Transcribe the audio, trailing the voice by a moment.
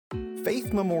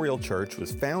Faith Memorial Church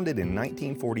was founded in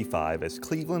 1945 as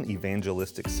Cleveland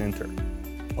Evangelistic Center.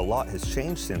 A lot has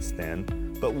changed since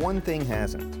then, but one thing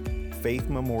hasn't. Faith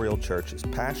Memorial Church's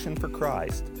passion for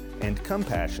Christ and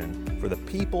compassion for the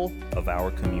people of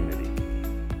our community.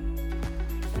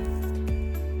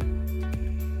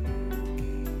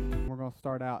 We're going to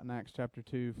start out in Acts chapter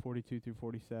 2, 42 through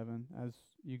 47, as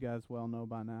you guys well know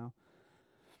by now.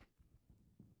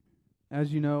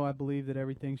 As you know, I believe that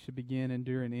everything should begin,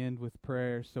 endure, and end with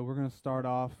prayer. So we're going to start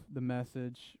off the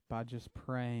message by just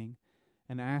praying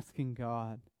and asking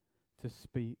God to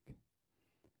speak.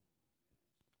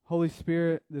 Holy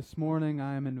Spirit, this morning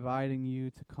I am inviting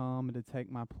you to come and to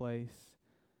take my place.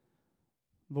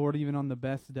 Lord, even on the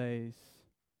best days,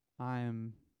 I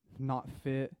am not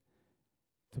fit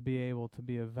to be able to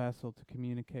be a vessel to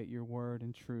communicate your word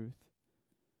and truth.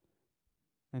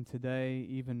 And today,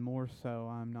 even more so,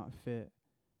 I'm not fit.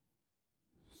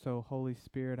 So, Holy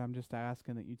Spirit, I'm just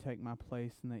asking that you take my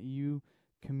place and that you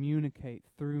communicate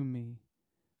through me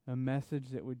a message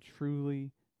that would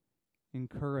truly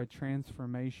incur a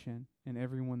transformation in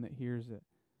everyone that hears it.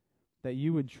 That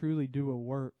you would truly do a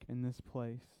work in this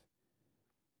place.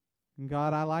 And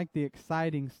God, I like the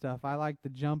exciting stuff. I like the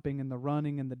jumping and the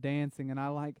running and the dancing, and I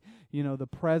like, the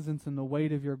presence and the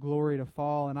weight of your glory to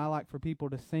fall, and I like for people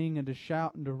to sing and to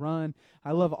shout and to run.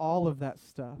 I love all of that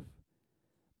stuff.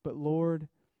 But Lord,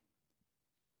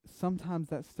 sometimes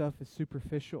that stuff is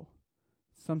superficial.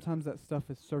 Sometimes that stuff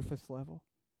is surface level.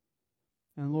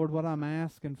 And Lord, what I'm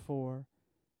asking for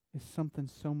is something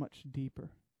so much deeper.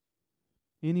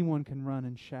 Anyone can run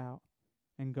and shout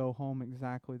and go home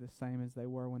exactly the same as they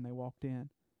were when they walked in.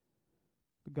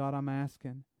 But God, I'm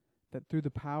asking that through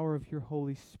the power of your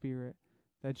Holy Spirit,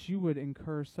 that you would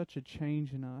incur such a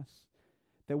change in us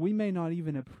that we may not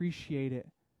even appreciate it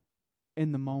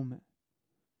in the moment.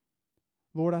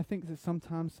 Lord, I think that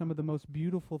sometimes some of the most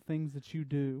beautiful things that you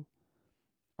do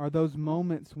are those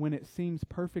moments when it seems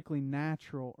perfectly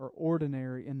natural or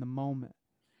ordinary in the moment.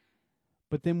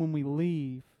 But then when we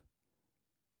leave,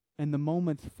 and the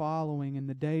moments following, and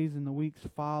the days and the weeks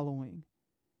following,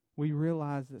 we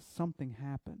realize that something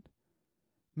happened.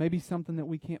 Maybe something that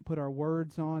we can't put our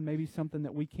words on, maybe something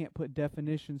that we can't put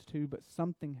definitions to, but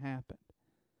something happened.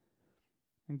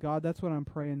 And God, that's what I'm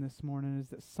praying this morning, is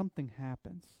that something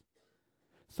happens.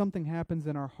 Something happens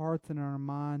in our hearts and in our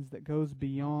minds that goes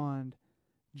beyond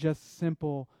just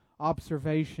simple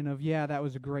observation of, yeah, that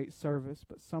was a great service,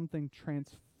 but something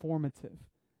transformative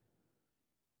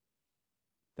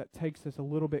that takes us a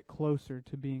little bit closer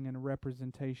to being a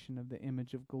representation of the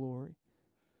image of glory.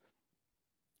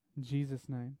 In Jesus'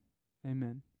 name,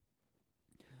 amen.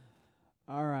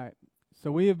 All right,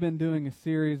 so we have been doing a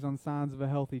series on signs of a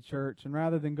healthy church, and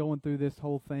rather than going through this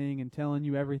whole thing and telling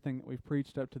you everything that we've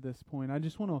preached up to this point, I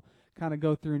just want to kind of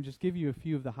go through and just give you a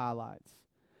few of the highlights.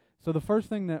 So the first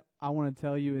thing that I want to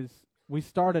tell you is we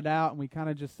started out and we kind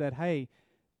of just said, hey,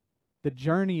 the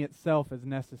journey itself is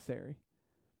necessary.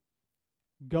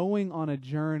 Going on a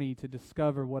journey to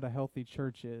discover what a healthy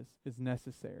church is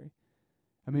necessary.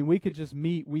 I mean, we could just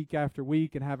meet week after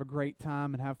week and have a great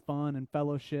time and have fun and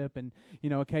fellowship and,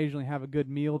 occasionally have a good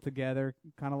meal together,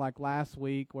 kind of like last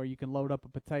week where you can load up a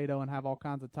potato and have all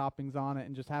kinds of toppings on it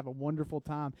and just have a wonderful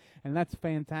time. And that's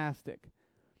fantastic.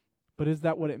 But is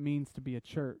that what it means to be a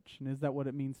church? And is that what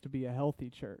it means to be a healthy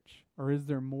church? Or is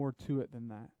there more to it than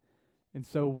that? And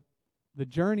so the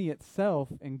journey itself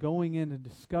and going in and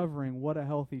discovering what a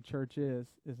healthy church is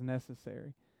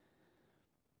necessary.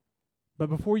 But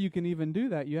before you can even do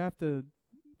that, you have to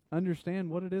understand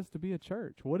what it is to be a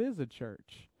church. What is a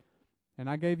church? And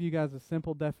I gave you guys a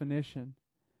simple definition,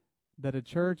 that a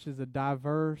church is a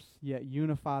diverse yet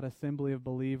unified assembly of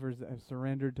believers that have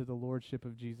surrendered to the lordship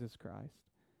of Jesus Christ.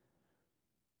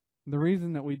 The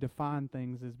reason that we define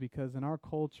things is because in our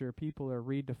culture, people are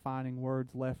redefining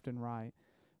words left and right.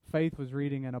 Faith was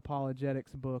reading an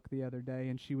apologetics book the other day,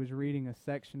 and she was reading a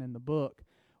section in the book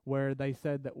where they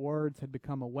said that words had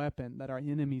become a weapon that our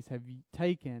enemies have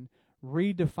taken,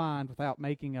 redefined without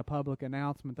making a public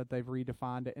announcement that they've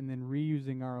redefined it, and then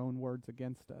reusing our own words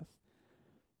against us.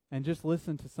 And just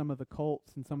listen to some of the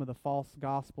cults and some of the false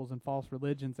gospels and false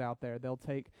religions out there. They'll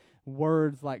take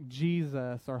words like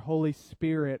Jesus or Holy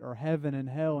Spirit or heaven and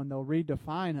hell, and they'll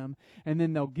redefine them, and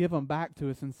then they'll give them back to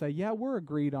us and say, yeah, we're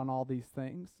agreed on all these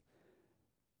things.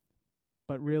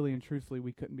 But really and truthfully,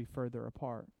 we couldn't be further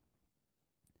apart.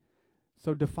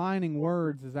 So defining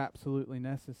words is absolutely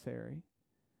necessary.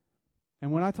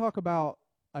 And when I talk about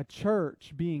a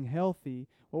church being healthy,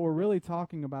 what we're really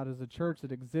talking about is a church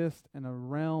that exists in a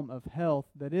realm of health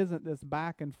that isn't this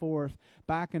back and forth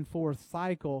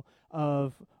cycle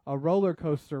of a roller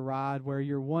coaster ride where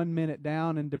you're 1 minute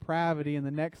down in depravity and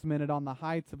the next minute on the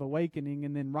heights of awakening,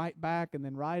 and then right back and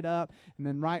then right up and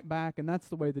then right back. And that's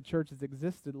the way the church has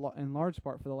existed in large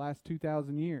part for the last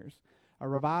 2,000 years. A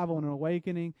revival and an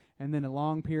awakening, and then a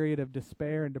long period of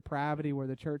despair and depravity where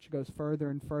the church goes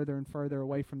further and further and further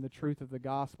away from the truth of the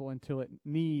gospel until it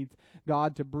needs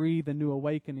God to breathe a new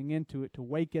awakening into it to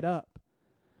wake it up.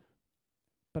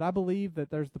 But I believe that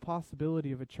there's the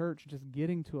possibility of a church just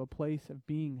getting to a place of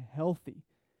being healthy.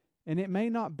 And it may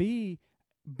not be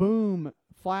boom,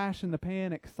 flash in the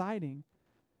pan, exciting.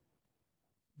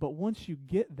 But once you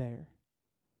get there,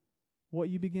 what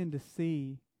you begin to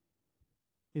see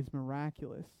is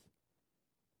miraculous.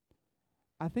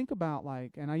 I think about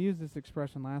and I used this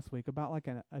expression last week, about like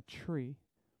a tree.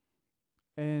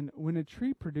 And when a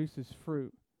tree produces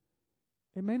fruit,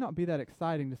 it may not be that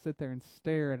exciting to sit there and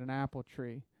stare at an apple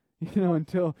tree,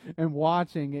 and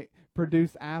watching it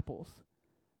produce apples.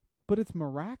 But it's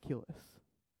miraculous.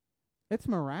 It's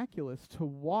miraculous to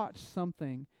watch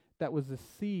something that was a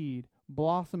seed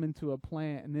blossom into a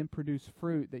plant and then produce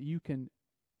fruit that you can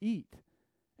eat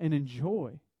and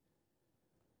enjoy.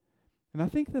 And I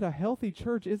think that a healthy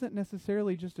church isn't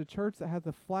necessarily just a church that has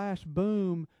a flash,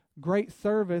 boom, great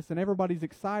service and everybody's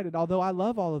excited, although I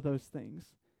love all of those things.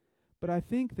 But I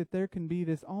think that there can be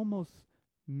this almost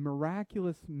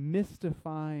miraculous,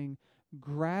 mystifying,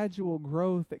 gradual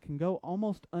growth that can go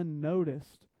almost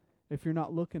unnoticed if you're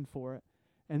not looking for it.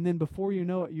 And then before you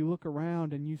know it, you look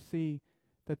around and you see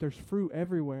that there's fruit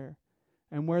everywhere.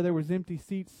 And where there was empty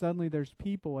seats, suddenly there's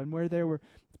people. And where there were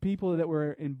people that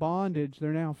were in bondage,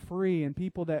 they're now free. And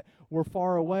people that were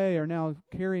far away are now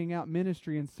carrying out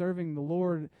ministry and serving the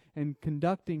Lord and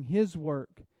conducting His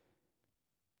work.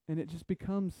 And it just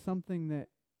becomes something that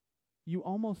you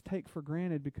almost take for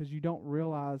granted because you don't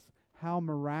realize how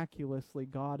miraculously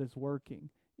God is working,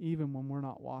 even when we're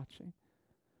not watching.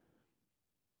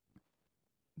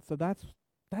 So that's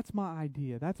my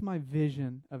idea. That's my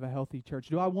vision of a healthy church.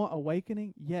 Do I want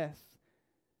awakening? Yes.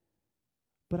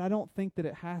 But I don't think that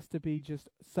it has to be just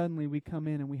suddenly we come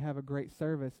in and we have a great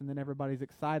service and then everybody's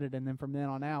excited and then from then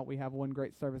on out we have one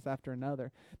great service after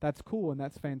another. That's cool and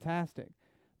that's fantastic.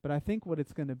 But I think what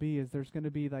it's going to be is there's going to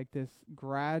be like this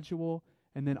gradual,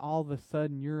 and then all of a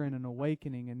sudden you're in an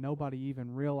awakening and nobody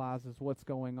even realizes what's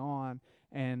going on.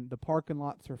 And the parking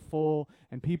lots are full,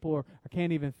 and people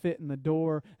can't even fit in the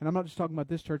door. And I'm not just talking about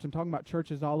this church. I'm talking about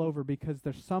churches all over, because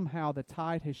there's somehow the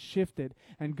tide has shifted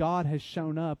and God has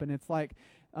shown up. And it's like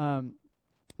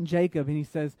Jacob, and he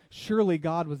says, surely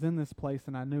God was in this place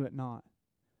and I knew it not.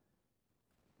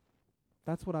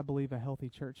 That's what I believe a healthy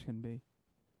church can be.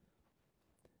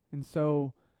 And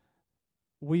so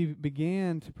we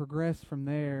began to progress from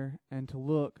there and to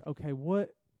look, okay,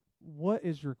 what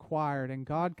is required? And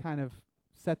God kind of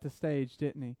set the stage,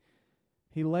 didn't He?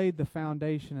 He laid the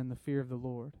foundation in the fear of the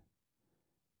Lord.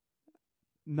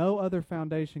 No other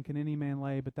foundation can any man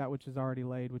lay but that which is already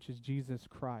laid, which is Jesus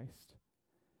Christ.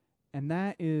 And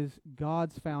that is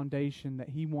God's foundation that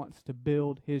He wants to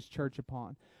build His church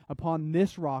upon. Upon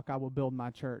this rock I will build my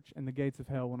church, and the gates of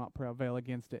hell will not prevail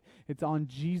against it. It's on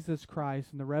Jesus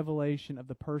Christ and the revelation of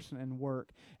the person and work.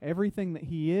 Everything that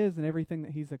He is and everything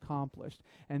that He's accomplished.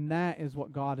 And that is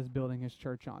what God is building His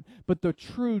church on. But the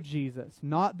true Jesus,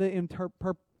 not the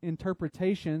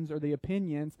interpretations or the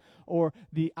opinions or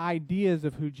the ideas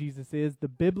of who Jesus is, the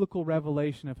biblical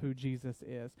revelation of who Jesus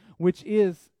is, which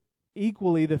is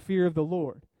equally the fear of the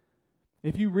Lord.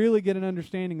 If you really get an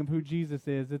understanding of who Jesus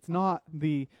is, it's not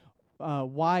the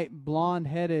white,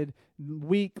 blonde-headed,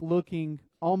 weak-looking,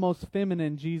 almost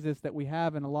feminine Jesus that we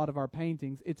have in a lot of our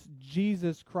paintings. It's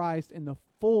Jesus Christ in the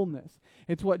fullness.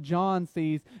 It's what John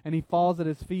sees, and he falls at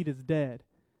His feet as dead.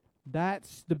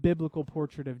 That's the biblical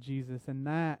portrait of Jesus, and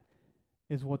that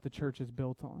is what the church is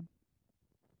built on.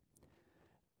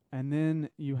 And then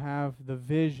you have the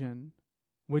vision,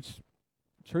 which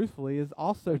truthfully is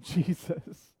also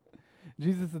Jesus.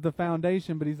 Jesus is the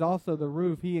foundation, but He's also the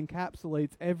roof. He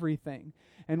encapsulates everything.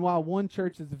 And while one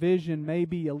church's vision may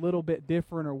be a little bit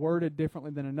different or worded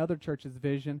differently than another church's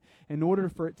vision, in order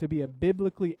for it to be a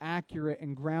biblically accurate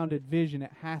and grounded vision,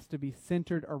 it has to be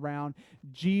centered around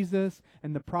Jesus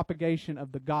and the propagation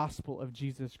of the gospel of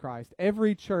Jesus Christ.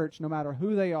 Every church, no matter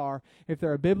who they are, if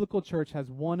they're a biblical church, has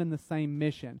one and the same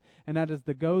mission, and that is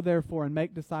to go therefore and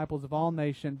make disciples of all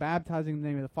nations, baptizing in the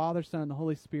name of the Father, Son, and the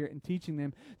Holy Spirit, and teaching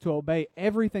them to obey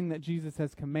everything that Jesus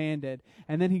has commanded.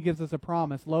 And then he gives us a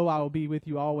promise, lo, I will be with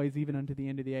you always, even unto the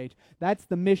end of the age. That's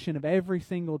the mission of every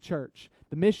single church.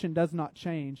 The mission does not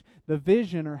change. The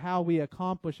vision, or how we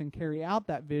accomplish and carry out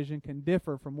that vision, can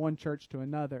differ from one church to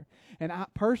another. And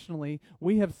personally,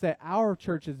 we have set our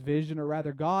church's vision, or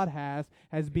rather God has,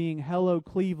 as being Hello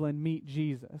Cleveland, meet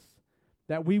Jesus.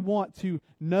 That we want to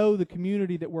know the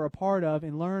community that we're a part of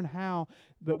and learn how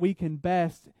that we can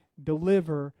best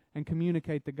deliver and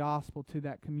communicate the gospel to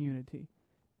that community.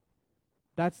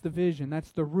 That's the vision.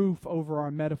 That's the roof over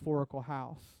our metaphorical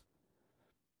house.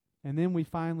 And then we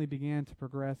finally began to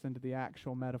progress into the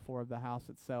actual metaphor of the house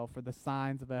itself, or the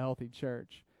signs of a healthy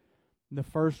church. The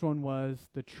first one was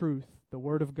the truth, the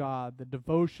Word of God, the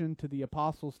devotion to the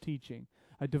apostles' teaching,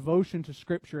 a devotion to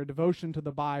Scripture, a devotion to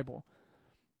the Bible.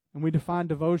 And we define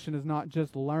devotion as not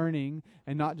just learning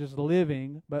and not just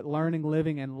living, but learning,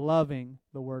 living, and loving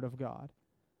the Word of God.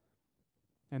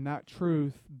 And that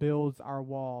truth builds our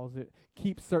walls. It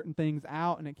keeps certain things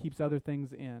out and it keeps other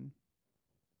things in.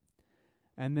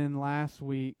 And then last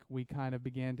week, we kind of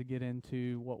began to get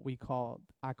into what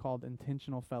I called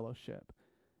intentional fellowship.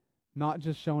 Not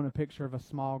just showing a picture of a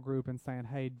small group and saying,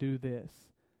 hey, do this.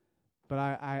 But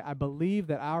I believe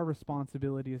that our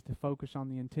responsibility is to focus on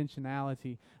the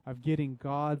intentionality of getting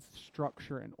God's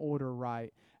structure and order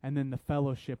right, and then the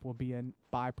fellowship will be a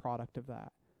byproduct of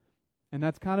that. And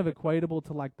that's kind of equatable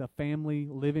to like the family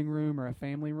living room or a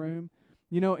family room.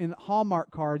 You know, in Hallmark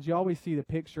cards, you always see the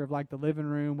picture of like the living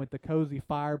room with the cozy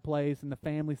fireplace and the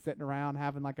family sitting around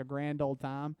having like a grand old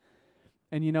time.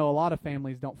 And you know, a lot of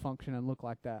families don't function and look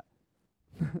like that.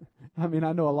 I mean,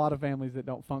 I know a lot of families that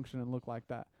don't function and look like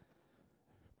that.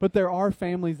 But there are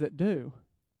families that do.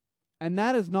 And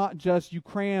that is not just you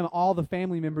cram all the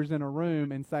family members in a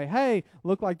room and say, hey,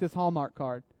 look like this Hallmark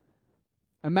card.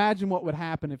 Imagine what would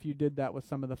happen if you did that with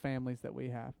some of the families that we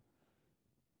have.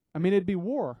 I mean, it'd be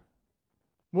war.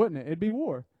 Wouldn't it? It'd be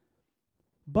war.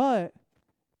 But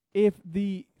if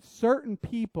the certain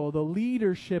people, the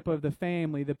leadership of the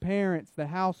family, the parents, the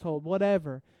household,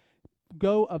 whatever,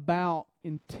 go about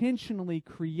intentionally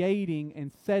creating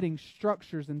and setting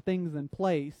structures and things in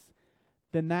place,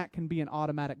 then that can be an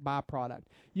automatic byproduct.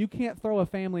 You can't throw a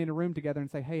family in a room together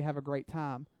and say, hey, have a great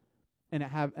time, and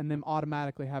them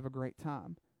automatically have a great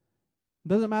time.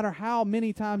 Doesn't matter how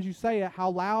many times you say it, how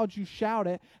loud you shout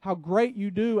it, how great you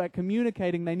do at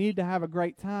communicating they need to have a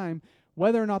great time.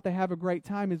 Whether or not they have a great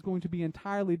time is going to be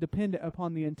entirely dependent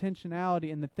upon the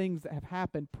intentionality and the things that have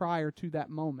happened prior to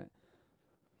that moment.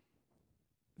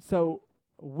 So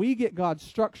we get God's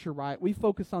structure right. We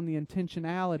focus on the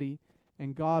intentionality,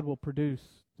 and God will produce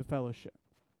the fellowship.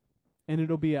 And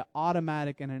it'll be an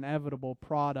automatic and inevitable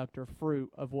product or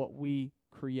fruit of what we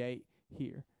create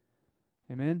here.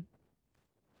 Amen?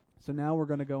 So now we're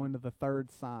going to go into the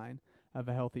third sign of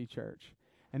a healthy church.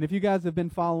 And if you guys have been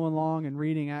following along and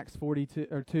reading Acts 42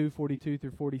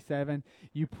 through 47,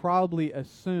 you probably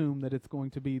assume that it's going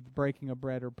to be breaking of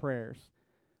bread or prayers.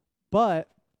 But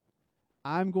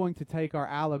I'm going to take our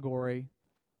allegory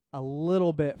a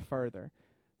little bit further.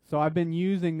 So I've been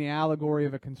using the allegory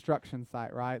of a construction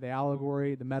site, right? The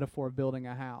allegory, the metaphor of building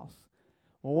a house.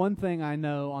 Well, one thing I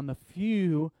know on the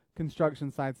few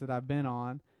construction sites that I've been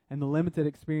on, and the limited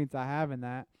experience I have in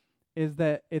that, is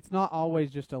that it's not always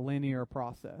just a linear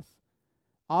process.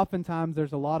 Oftentimes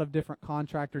there's a lot of different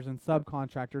contractors and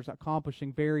subcontractors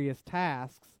accomplishing various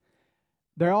tasks.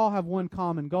 They all have one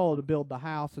common goal, to build the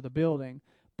house or the building,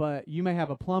 but you may have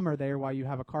a plumber there while you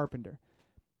have a carpenter.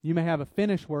 You may have a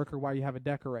finish worker while you have a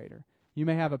decorator. You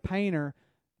may have a painter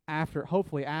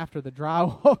hopefully after the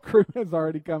drywall crew has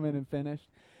already come in and finished.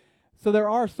 So there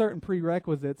are certain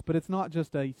prerequisites, but it's not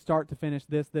just a start to finish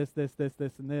this,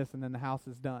 and then the house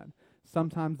is done.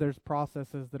 Sometimes there's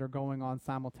processes that are going on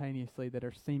simultaneously that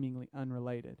are seemingly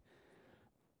unrelated.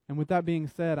 And with that being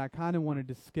said, I kind of wanted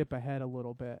to skip ahead a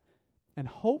little bit. And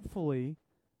hopefully,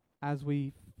 as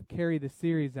we carry the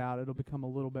series out, it'll become a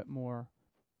little bit more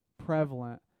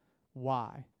prevalent.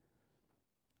 Why?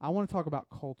 I want to talk about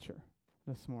culture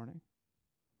this morning.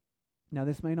 Now,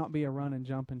 this may not be a run and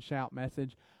jump and shout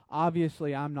message.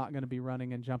 Obviously, I'm not going to be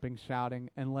running and jumping, shouting,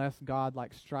 unless God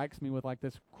strikes me with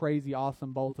this crazy,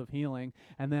 awesome bolt of healing,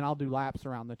 and then I'll do laps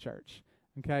around the church.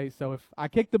 Okay, so if I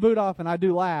kick the boot off and I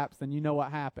do laps, then you know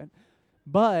what happened.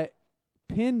 But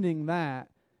pending that,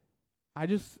 I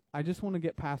just want to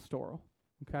get pastoral.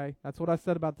 Okay, that's what I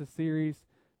said about this series.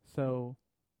 So,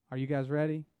 are you guys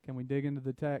ready? Can we dig into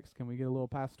the text? Can we get a little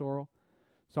pastoral?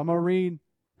 So I'm going to read.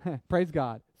 Praise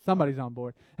God, somebody's on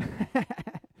board.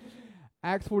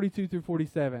 Acts 42 through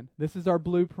 47. This is our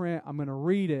blueprint. I'm going to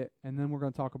read it, and then we're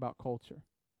going to talk about culture.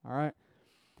 All right?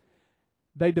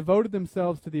 They devoted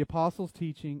themselves to the apostles'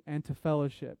 teaching and to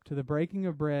fellowship, to the breaking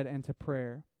of bread and to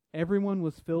prayer. Everyone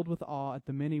was filled with awe at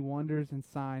the many wonders and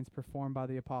signs performed by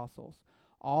the apostles.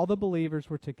 All the believers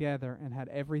were together and had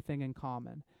everything in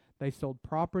common. They sold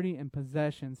property and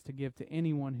possessions to give to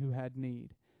anyone who had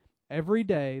need. Every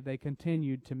day they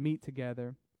continued to meet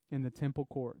together in the temple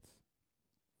courts.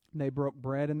 They broke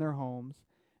bread in their homes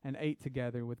and ate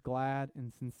together with glad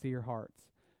and sincere hearts,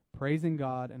 praising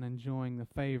God and enjoying the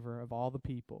favor of all the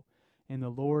people. And the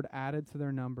Lord added to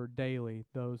their number daily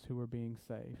those who were being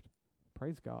saved.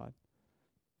 Praise God.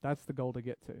 That's the goal to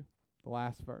get to. The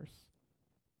last verse.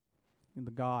 And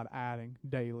the God adding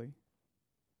daily.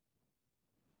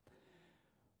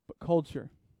 But culture.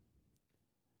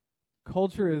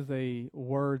 Culture is a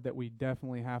word that we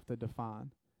definitely have to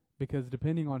define. Because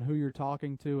depending on who you're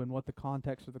talking to and what the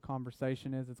context of the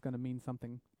conversation is, it's going to mean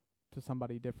something to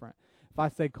somebody different. If I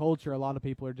say culture, a lot of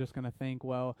people are just going to think,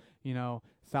 well,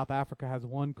 South Africa has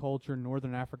one culture,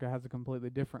 Northern Africa has a completely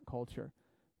different culture.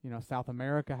 South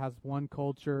America has one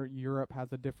culture, Europe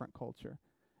has a different culture.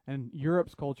 And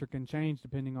Europe's culture can change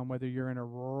depending on whether you're in a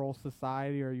rural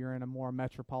society or you're in a more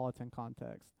metropolitan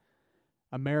context.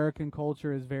 American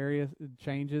culture is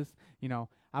changes.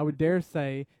 I would dare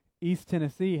say East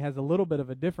Tennessee has a little bit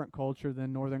of a different culture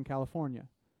than Northern California.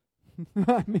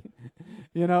 I'm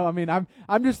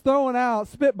just throwing out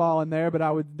spitball in there, but I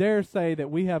would dare say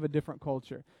that we have a different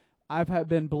culture. I've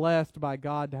been blessed by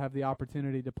God to have the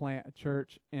opportunity to plant a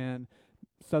church in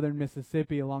southern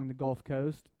Mississippi along the Gulf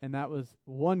Coast, and that was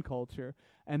one culture.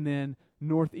 And then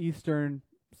northeastern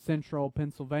central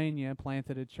Pennsylvania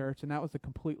planted a church, and that was a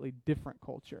completely different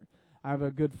culture. I have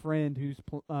a good friend who's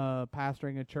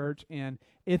pastoring a church in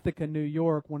Ithaca, New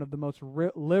York, one of the most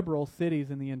liberal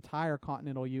cities in the entire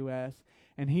continental U.S.,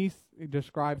 and he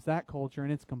describes that culture,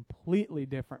 and it's completely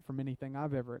different from anything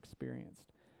I've ever experienced.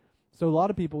 So a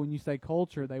lot of people, when you say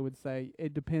culture, they would say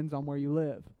it depends on where you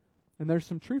live, and there's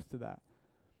some truth to that.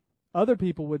 Other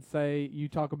people would say, you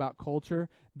talk about culture,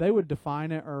 they would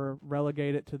define it or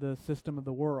relegate it to the system of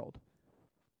the world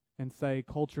and say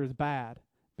culture is bad,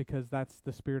 because that's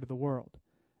the spirit of the world.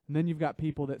 And then you've got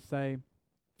people that say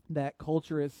that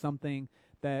culture is something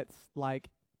that's like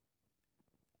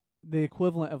the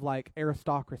equivalent of like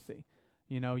aristocracy.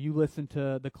 You listen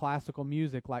to the classical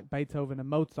music like Beethoven and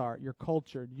Mozart, you're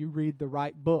cultured. You read the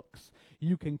right books.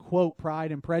 You can quote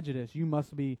Pride and Prejudice. You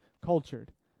must be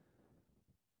cultured.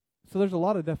 So there's a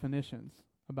lot of definitions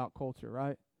about culture,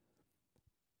 right?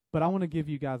 But I want to give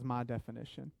you guys my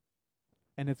definition.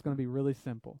 And it's going to be really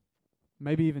simple.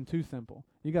 Maybe even too simple.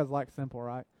 You guys like simple,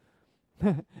 right?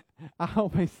 I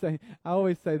always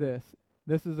say this.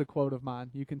 This is a quote of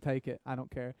mine. You can take it. I don't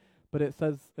care. But it's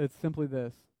simply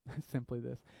this. Simply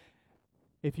this.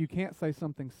 If you can't say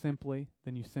something simply,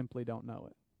 then you simply don't know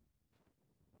it.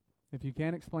 If you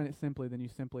can't explain it simply, then you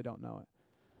simply don't know it.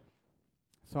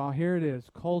 So here it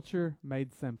is. Culture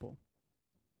made simple.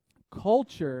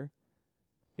 Culture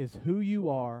is who you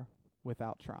are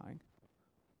without trying.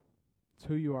 It's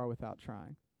who you are without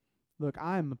trying. Look,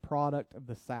 I am a product of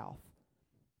the South.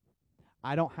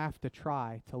 I don't have to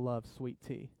try to love sweet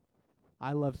tea.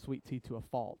 I love sweet tea to a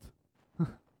fault.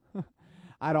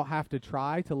 I don't have to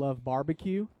try to love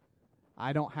barbecue.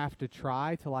 I don't have to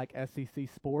try to like SEC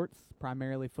sports,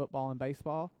 primarily football and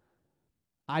baseball.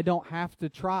 I don't have to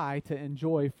try to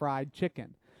enjoy fried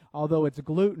chicken. Although it's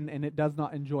gluten and it does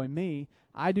not enjoy me,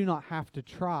 I do not have to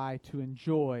try to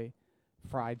enjoy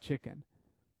fried chicken.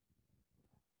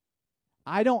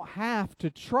 I don't have to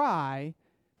try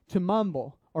to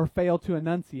mumble or fail to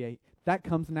enunciate. That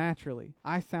comes naturally.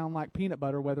 I sound like peanut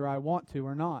butter whether I want to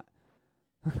or not.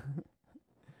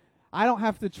 I don't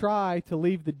have to try to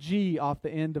leave the G off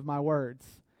the end of my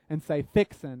words and say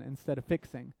fixin' instead of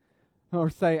fixing, or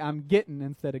say I'm getting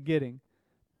instead of getting.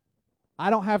 I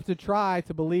don't have to try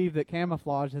to believe that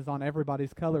camouflage is on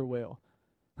everybody's color wheel.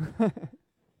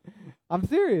 I'm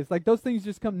serious. Like, those things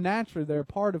just come naturally. They're a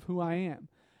part of who I am.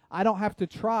 I don't have to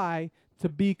try to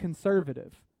be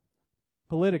conservative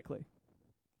politically.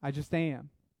 I just am.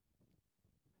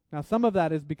 Now, some of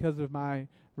that is because of my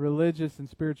religious and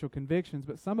spiritual convictions,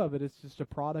 but some of it is just a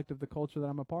product of the culture that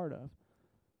I'm a part of.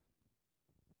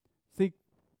 See,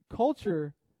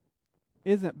 culture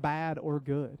isn't bad or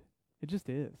good. It just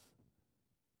is.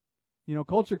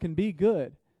 Culture can be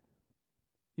good.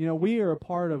 We are a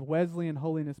part of Wesleyan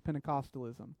Holiness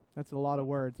Pentecostalism. That's a lot of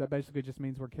words. That basically just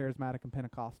means we're charismatic and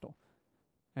Pentecostal.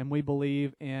 And we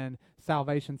believe in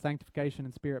salvation, sanctification,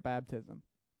 and spirit baptism.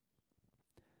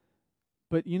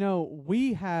 But,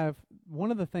 we have,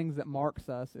 one of the things that marks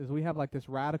us is we have like this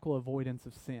radical avoidance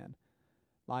of sin.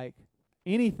 Like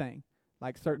anything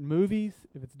Like certain movies,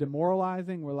 if it's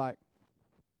demoralizing, we're like,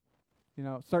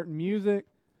 certain music,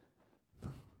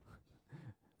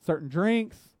 certain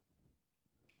drinks,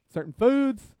 certain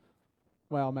foods.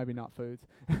 Well, maybe not foods.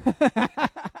 I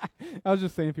was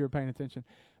just saying if you were paying attention.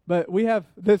 But we have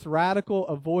this radical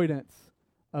avoidance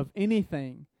of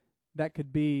anything that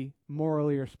could be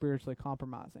morally or spiritually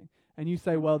compromising. And you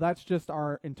say, well, that's just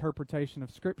our interpretation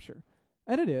of Scripture.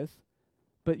 And it is.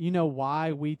 But you know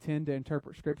why we tend to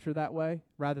interpret Scripture that way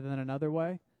rather than another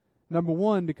way? Number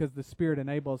one, because the Spirit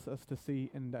enables us to see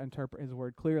and to interpret His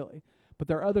Word clearly. But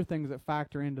there are other things that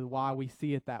factor into why we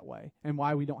see it that way and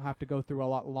why we don't have to go through a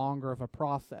lot longer of a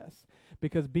process.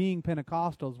 Because being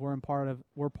Pentecostals, we're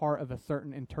part of a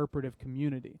certain interpretive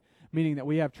community, meaning that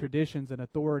we have traditions and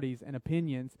authorities and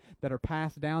opinions that are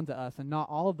passed down to us, and not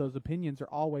all of those opinions are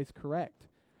always correct.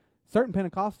 Certain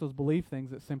Pentecostals believe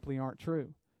things that simply aren't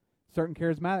true. Certain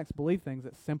charismatics believe things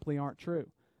that simply aren't true.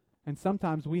 And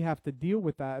sometimes we have to deal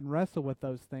with that and wrestle with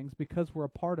those things because we're a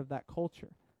part of that culture.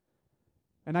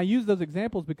 And I use those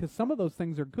examples because some of those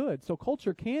things are good. So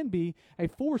culture can be a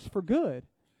force for good.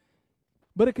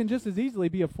 But it can just as easily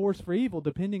be a force for evil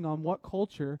depending on what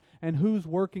culture and who's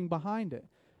working behind it.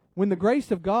 When the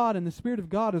grace of God and the Spirit of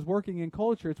God is working in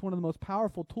culture, it's one of the most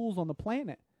powerful tools on the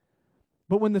planet.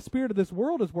 But when the spirit of this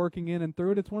world is working in and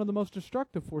through it, it's one of the most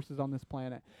destructive forces on this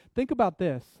planet. Think about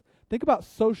this. Think about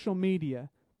social media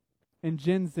and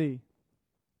Gen Z.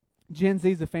 Gen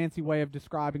Z is a fancy way of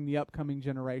describing the upcoming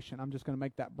generation. I'm just going to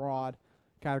make that broad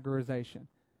categorization.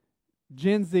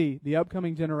 Gen Z, the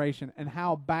upcoming generation, and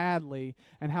how badly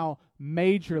and how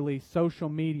majorly social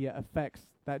media affects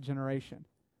that generation.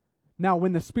 Now,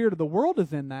 when the spirit of the world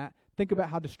is in that, think about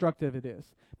how destructive it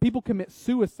is. People commit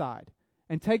suicide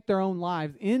and take their own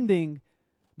lives, ending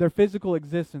their physical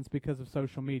existence because of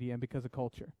social media and because of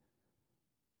culture.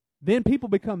 Then people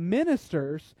become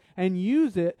ministers and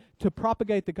use it to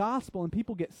propagate the gospel, and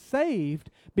people get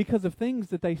saved because of things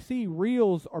that they see,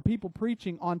 reels or people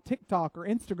preaching on TikTok or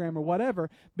Instagram or whatever,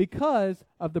 because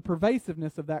of the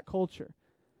pervasiveness of that culture.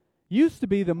 Used to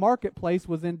be the marketplace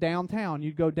was in downtown.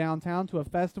 You'd go downtown to a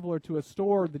festival or to a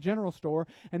store or the general store,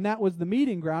 and that was the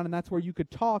meeting ground, and that's where you could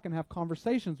talk and have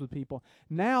conversations with people.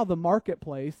 Now the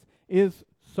marketplace is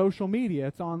social media.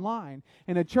 It's online.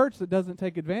 And a church that doesn't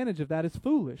take advantage of that is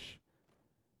foolish,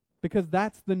 because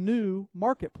that's the new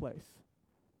marketplace.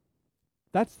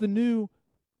 That's the new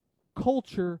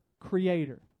culture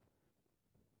creator.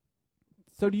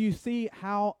 So do you see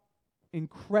how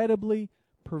incredibly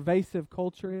pervasive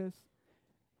culture is?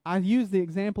 I use the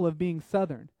example of being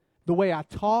Southern. The way I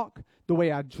talk, the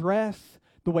way I dress,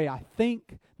 the way I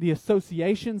think, the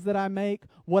associations that I make,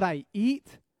 what I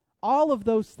eat, all of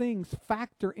those things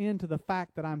factor into the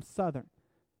fact that I'm Southern.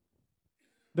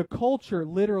 The culture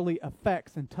literally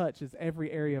affects and touches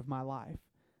every area of my life.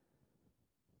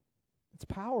 It's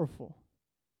powerful.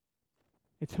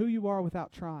 It's who you are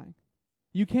without trying.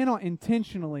 You cannot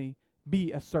intentionally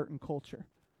be a certain culture.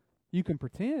 You can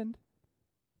pretend,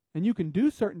 and you can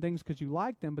do certain things because you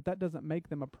like them, but that doesn't make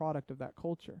them a product of that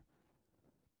culture.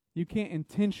 You can't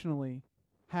intentionally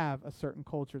have a certain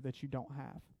culture that you don't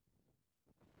have.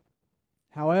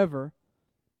 However,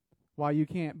 while you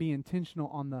can't be intentional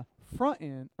on the front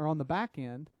end or on the back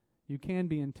end, you can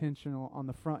be intentional on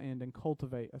the front end and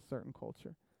cultivate a certain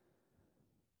culture.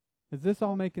 Is this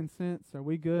all making sense? Are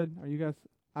we good? Are you guys?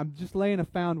 I'm just laying a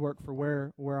groundwork for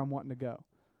where I'm wanting to go.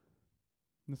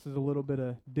 This is a little bit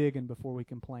of digging before we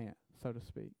can plant, so to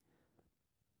speak.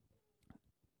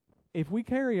 If we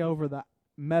carry over the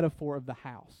metaphor of the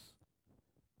house,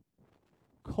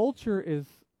 culture is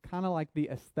kind of like the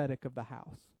aesthetic of the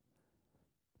house.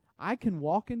 I can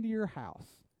walk into your house,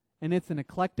 and it's an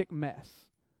eclectic mess.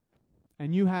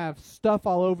 And you have stuff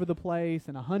all over the place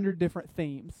and 100 different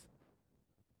themes.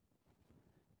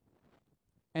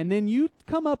 And then you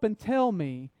come up and tell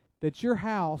me that your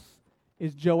house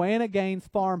is Joanna Gaines'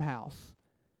 farmhouse.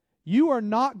 You are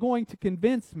not going to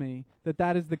convince me that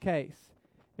that is the case.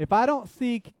 If I don't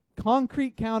see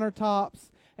concrete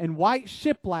countertops and white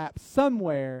shiplaps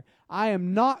somewhere, I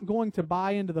am not going to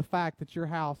buy into the fact that your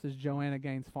house is Joanna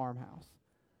Gaines' farmhouse.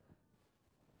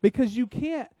 Because you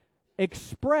can't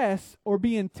express or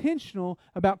be intentional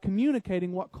about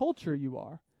communicating what culture you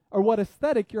are or what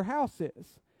aesthetic your house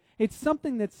is. It's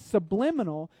something that's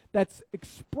subliminal, that's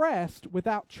expressed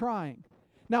without trying.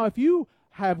 Now, if you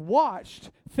have watched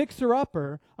Fixer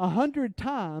Upper 100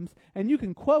 times and you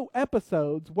can quote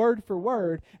episodes word for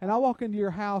word, and I walk into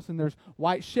your house and there's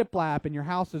white shiplap and your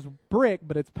house is brick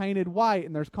but it's painted white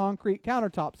and there's concrete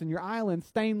countertops and your island's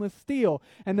stainless steel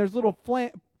and there's little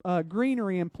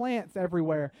greenery and plants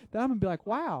everywhere that I'm going to be like,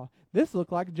 wow, this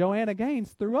looked like Joanna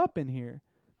Gaines threw up in here.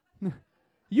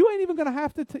 You ain't even going to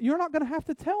have to, you're not going to have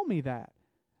to tell me that.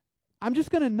 I'm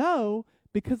just going to know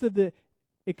because of the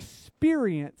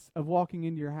experience of walking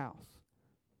into your house.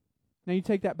 Now you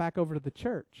take that back over to the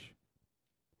church.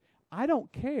 I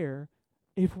don't care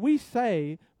if we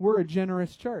say we're a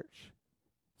generous church.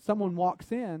 Someone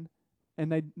walks in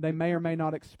and they may or may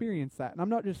not experience that. And I'm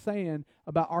not just saying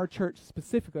about our church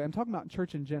specifically. I'm talking about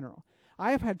church in general.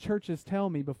 I have had churches tell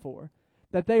me before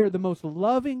that they are the most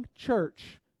loving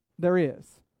church there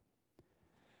is.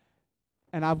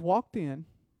 And I've walked in.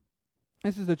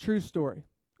 This is a true story.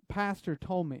 Pastor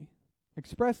told me,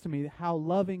 expressed to me how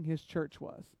loving his church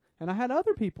was. And I had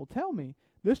other people tell me,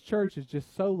 this church is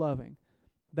just so loving.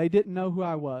 They didn't know who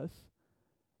I was.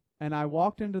 And I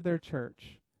walked into their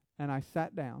church, and I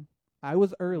sat down. I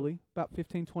was early, about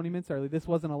 15, 20 minutes early. This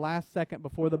wasn't a last second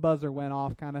before the buzzer went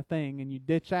off kind of thing, and you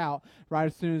ditch out right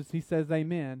as soon as he says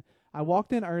amen. I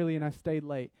walked in early, and I stayed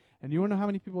late. And you want to know how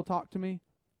many people talked to me?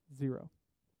 0.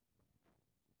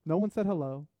 No one said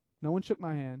hello. No one shook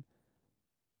my hand.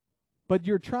 But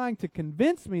you're trying to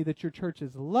convince me that your church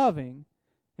is loving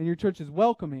and your church is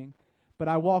welcoming, but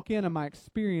I walk in and my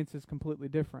experience is completely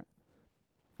different.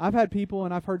 I've had people,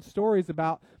 and I've heard stories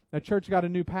about a church got a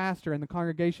new pastor and the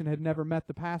congregation had never met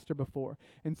the pastor before.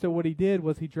 And so what he did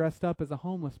was he dressed up as a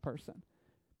homeless person.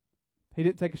 He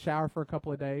didn't take a shower for a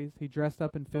couple of days. He dressed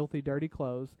up in filthy, dirty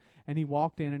clothes, and he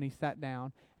walked in and he sat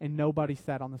down, and nobody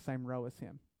sat on the same row as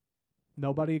him.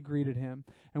 Nobody greeted him.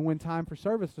 And when time for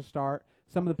service to start,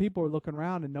 some of the people were looking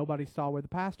around and nobody saw where the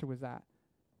pastor was at.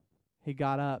 He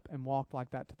got up and walked like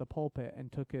that to the pulpit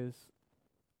and took his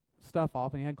stuff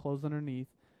off, and he had clothes underneath,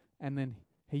 and then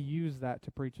he used that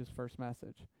to preach his first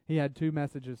message. He had 2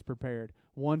 messages prepared,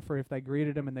 one for if they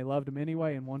greeted him and they loved him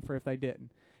anyway, and one for if they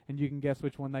didn't. And you can guess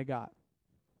which one they got.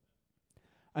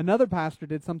 Another pastor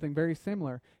did something very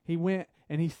similar. He went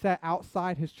and he sat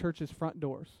outside his church's front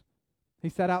doors. He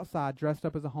sat outside dressed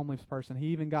up as a homeless person. He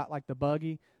even got like the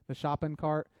buggy, the shopping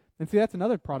cart. And see, that's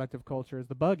another product of culture is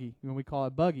the buggy. When we call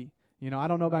it buggy. You know, I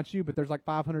don't know about you, but there's like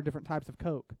 500 different types of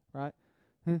Coke, right?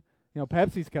 You know,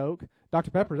 Pepsi's Coke.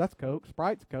 Dr. Pepper, that's Coke.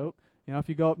 Sprite's Coke. You know, if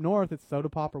you go up north, it's soda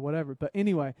pop or whatever. But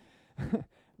anyway,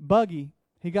 buggy.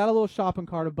 He got a little shopping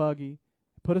cart of buggy,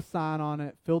 put a sign on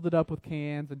it, filled it up with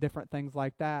cans and different things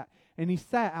like that. And he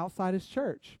sat outside his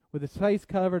church with his face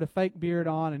covered, a fake beard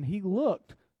on, and he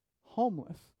looked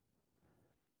homeless.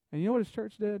 And you know what his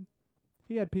church did?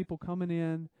 He had people coming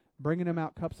in, bringing him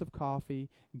out cups of coffee,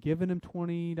 giving him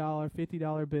 $20,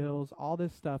 $50 bills, all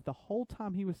this stuff. The whole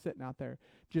time he was sitting out there,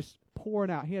 just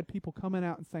pouring out. He had people coming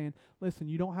out and saying, listen,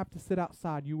 you don't have to sit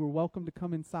outside. You were welcome to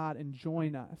come inside and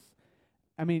join us.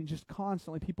 I mean, just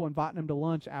constantly people inviting him to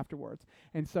lunch afterwards.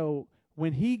 And so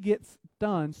when he gets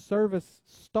done, service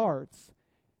starts,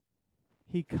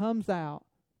 he comes out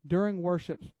during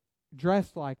worship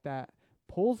dressed like that,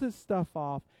 pulls his stuff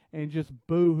off, and just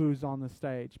boo-hoos on the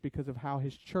stage because of how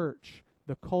his church,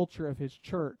 the culture of his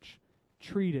church,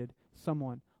 treated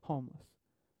someone homeless.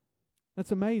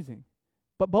 That's amazing.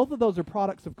 But both of those are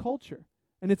products of culture,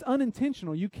 and it's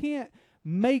unintentional. You can't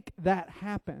make that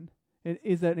happen. It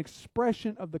is an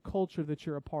expression of the culture that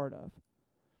you're a part of.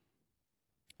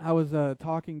 I was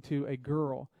talking to a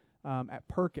girl at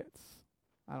Perkins.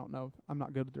 I don't know. I'm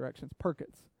not good with directions.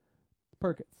 Perkins.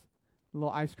 A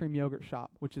little ice cream yogurt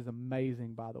shop, which is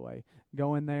amazing, by the way.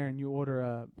 Go in there and you order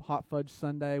a hot fudge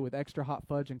sundae with extra hot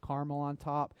fudge and caramel on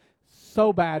top.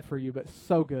 So bad for you, but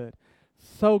so good.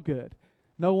 So good.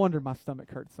 No wonder my stomach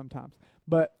hurts sometimes.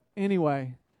 But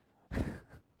anyway,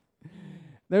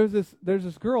 there's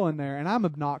this girl in there, and I'm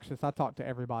obnoxious. I talk to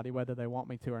everybody, whether they want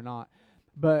me to or not.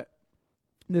 But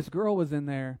this girl was in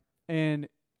there, and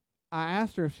I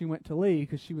asked her if she went to Lee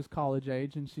because she was college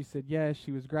age, and she said yes,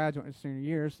 she was graduating senior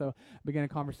year. So I began a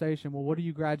conversation. Well, what are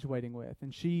you graduating with?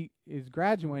 And she is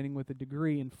graduating with a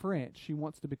degree in French. She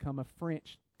wants to become a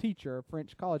French teacher, a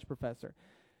French college professor.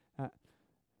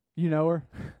 You know her?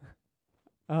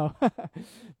 Oh, but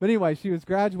anyway, she was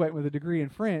graduating with a degree in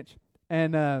French,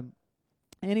 and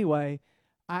anyway,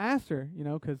 I asked her, you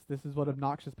know, because this is what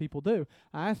obnoxious people do.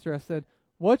 I asked her. I said,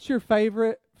 "What's your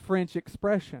favorite French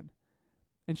expression?"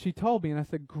 And she told me, and I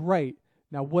said, great.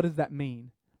 Now, what does that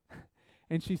mean?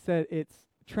 And she said, it's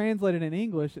translated in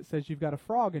English. It says you've got a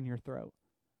frog in your throat.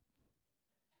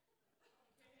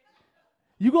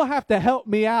 You're going to have to help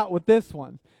me out with this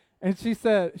one. And she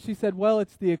said, well,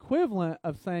 it's the equivalent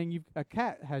of saying a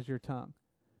cat has your tongue.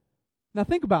 Now,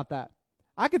 think about that.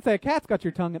 I could say a cat's got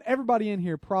your tongue, and everybody in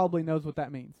here probably knows what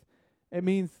that means. It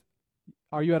means,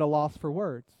 are you at a loss for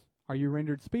words? Are you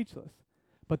rendered speechless?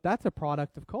 But that's a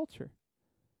product of culture.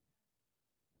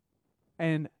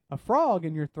 And a frog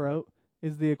in your throat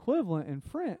is the equivalent in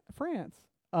France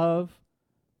of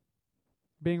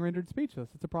being rendered speechless.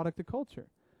 It's a product of culture.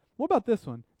 What about this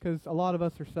one? Because a lot of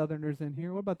us are Southerners in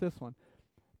here. What about this one?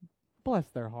 Bless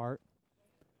their heart.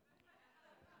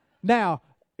 Now,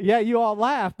 yeah, you all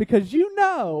laugh because you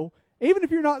know, even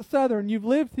if you're not Southern, you've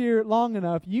lived here long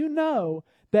enough, you know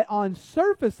that on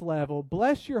surface level,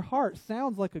 bless your heart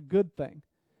sounds like a good thing.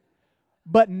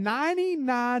 But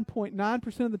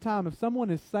 99.9% of the time, if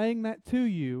someone is saying that to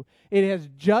you, it has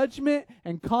judgment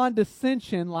and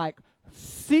condescension like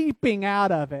seeping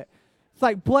out of it. It's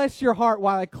like, bless your heart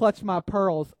while I clutch my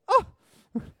pearls. Oh!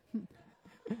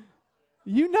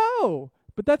 You know,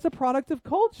 but that's a product of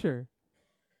culture.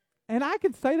 And I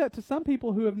could say that to some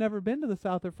people who have never been to the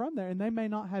South or from there, and they may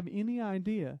not have any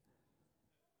idea.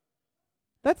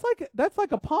 That's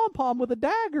like a pom-pom with a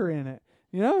dagger in it.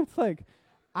 You know, it's like,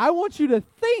 I want you to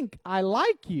think I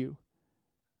like you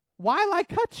while I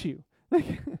cut you.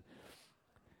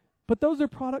 But those are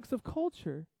products of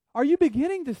culture. Are you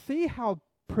beginning to see how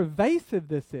pervasive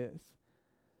this is?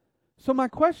 So my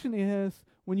question is,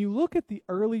 when you look at the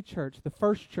early church, the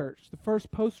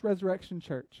first post-resurrection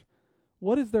church,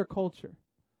 what is their culture?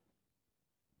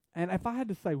 And if I had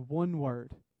to say one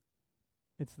word,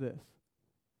 it's this.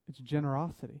 It's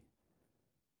generosity.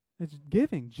 It's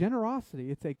giving,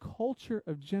 generosity. It's a culture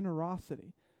of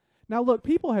generosity. Now look,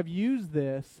 people have used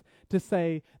this to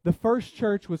say the first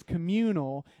church was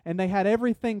communal and they had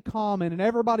everything common and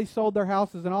everybody sold their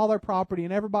houses and all their property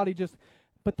and everybody just...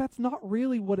 But that's not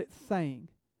really what it's saying.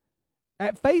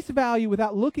 At face value,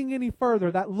 without looking any further,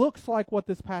 that looks like what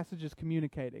this passage is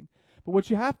communicating. But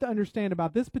what you have to understand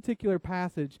about this particular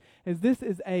passage is this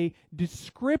is a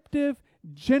descriptive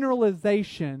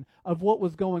generalization of what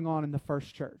was going on in the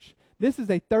first church. This is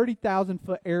a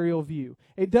 30,000-foot aerial view.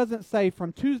 It doesn't say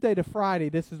from Tuesday to Friday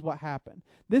this is what happened.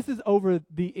 This is over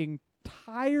the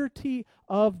entirety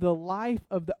of the life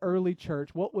of the early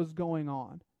church, what was going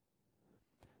on.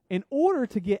 In order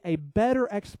to get a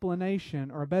better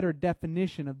explanation or a better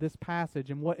definition of this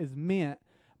passage and what is meant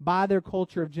by their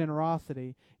culture of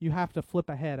generosity, you have to flip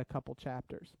ahead a couple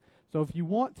chapters. So if you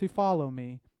want to follow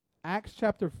me, Acts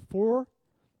chapter 4,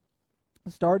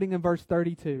 starting in verse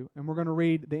 32, and we're going to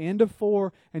read the end of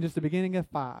 4 and just the beginning of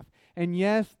 5. And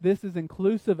yes, this is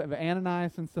inclusive of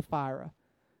Ananias and Sapphira,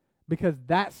 because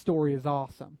that story is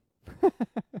awesome.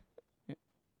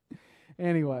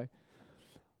 Anyway,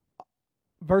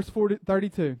 verse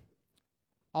 32.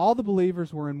 All the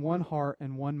believers were in one heart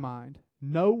and one mind.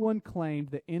 No one claimed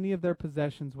that any of their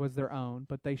possessions was their own,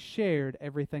 but they shared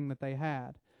everything that they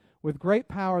had. With great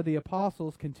power the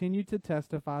apostles continued to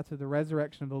testify to the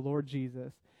resurrection of the Lord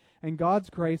Jesus, and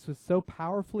God's grace was so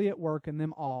powerfully at work in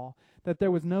them all that there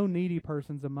was no needy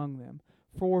persons among them.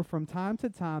 For from time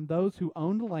to time those who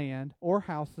owned land or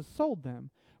houses sold them,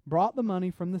 brought the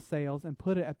money from the sales, and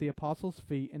put it at the apostles'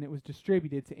 feet, and it was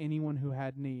distributed to anyone who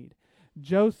had need.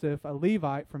 Joseph, a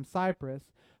Levite from Cyprus,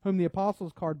 whom the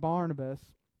apostles called Barnabas,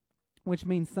 which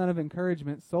means son of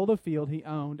encouragement, sold a field he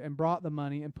owned and brought the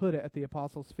money and put it at the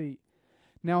apostles' feet.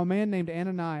 Now a man named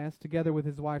Ananias, together with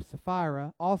his wife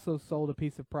Sapphira, also sold a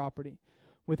piece of property.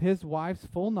 With his wife's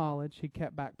full knowledge, he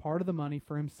kept back part of the money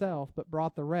for himself, but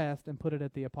brought the rest and put it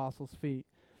at the apostles' feet.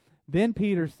 Then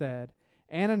Peter said,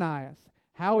 Ananias,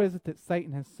 how is it that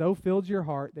Satan has so filled your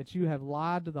heart that you have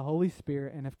lied to the Holy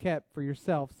Spirit and have kept for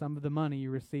yourself some of the money you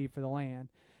received for the land?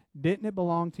 Didn't it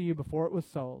belong to you before it was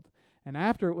sold? And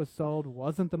after it was sold,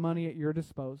 wasn't the money at your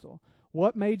disposal?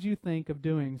 What made you think of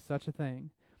doing such a thing?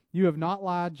 You have not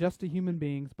lied just to human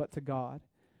beings, but to God.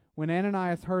 When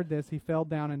Ananias heard this, he fell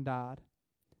down and died.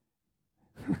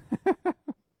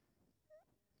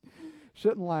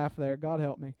 Shouldn't laugh there. God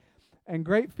help me. And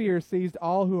great fear seized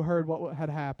all who heard what had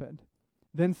happened.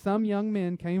 Then some young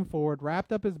men came forward,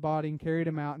 wrapped up his body, and carried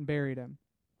him out and buried him.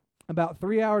 About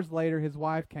 3 hours later, his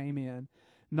wife came in,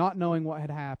 not knowing what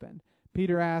had happened.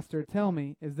 Peter asked her, Tell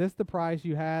me, is this the price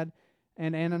you had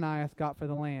and Ananias got for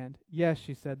the land? Yes,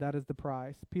 she said, that is the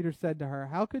price. Peter said to her,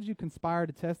 How could you conspire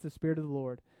to test the Spirit of the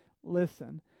Lord?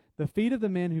 Listen, the feet of the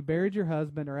men who buried your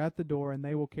husband are at the door, and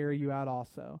they will carry you out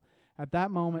also. At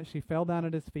that moment she fell down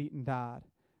at his feet and died.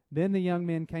 Then the young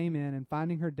men came in, and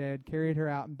finding her dead, carried her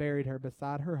out and buried her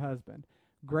beside her husband.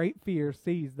 Great fear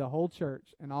seized the whole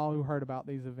church and all who heard about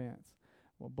these events.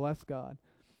 Well, bless God.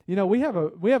 You know, we have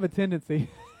a tendency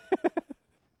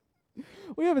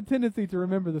we have a tendency to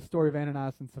remember the story of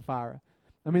Ananias and Sapphira.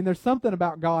 I mean, there's something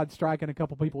about God striking a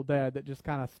couple people dead that just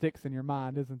kind of sticks in your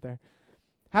mind, isn't there?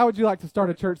 How would you like to start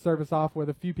a church service off with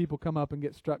a few people come up and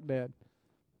get struck dead?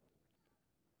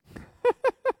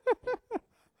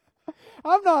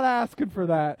 I'm not asking for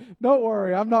that. Don't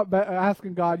worry. I'm not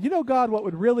asking God. You know, God, what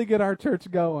would really get our church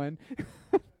going?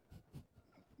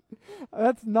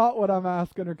 That's not what I'm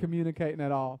asking or communicating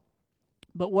at all.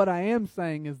 But what I am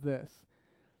saying is this.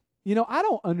 You know, I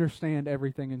don't understand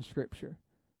everything in Scripture.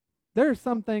 There are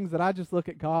some things that I just look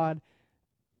at God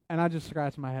and I just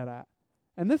scratch my head at.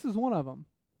 And this is one of them.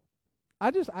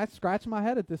 I scratch my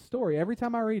head at this story every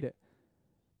time I read it.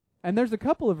 And there's a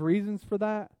couple of reasons for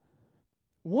that.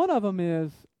 One of them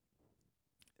is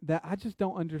that I just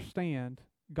don't understand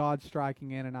God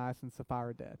striking Ananias and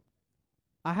Sapphira dead.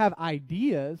 I have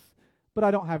ideas, but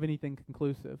I don't have anything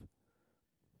conclusive.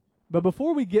 But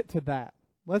before we get to that,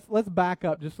 let's back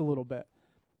up just a little bit.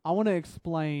 I want to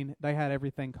explain they had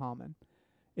everything common.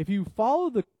 If you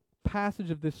follow the passage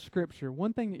of this scripture,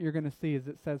 one thing that you're going to see is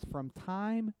it says from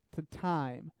time to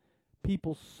time,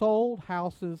 people sold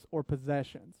houses or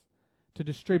possessions to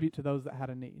distribute to those that had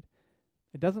a need.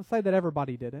 It doesn't say that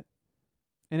everybody did it,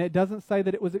 and it doesn't say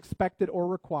that it was expected or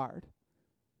required.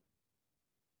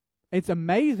 It's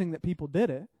amazing that people did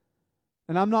it,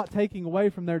 and I'm not taking away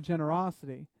from their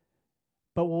generosity.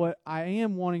 But what I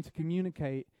am wanting to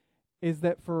communicate is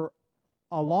that for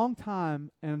a long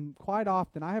time, and quite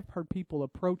often, I have heard people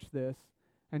approach this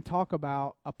and talk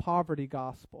about a poverty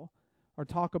gospel, or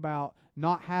talk about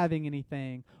not having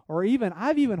anything, or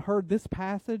I've even heard this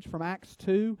passage from Acts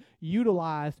 2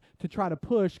 utilized to try to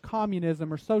push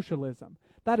communism or socialism.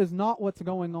 That is not what's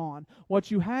going on.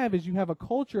 What you have is you have a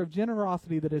culture of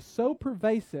generosity that is so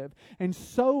pervasive and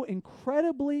so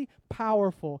incredibly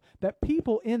powerful that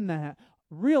people in that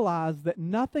realize that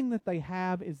nothing that they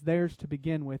have is theirs to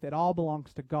begin with. It all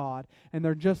belongs to God, and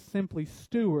they're just simply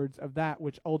stewards of that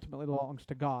which ultimately belongs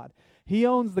to God. He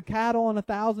owns the cattle on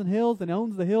 1,000 hills and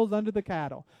owns the hills under the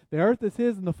cattle. The earth is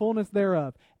His and the fullness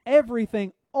thereof.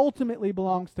 Everything ultimately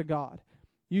belongs to God.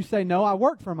 You say, no, I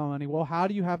work for my money. Well, how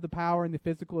do you have the power and the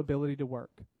physical ability to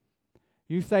work?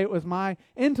 You say it was my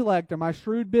intellect or my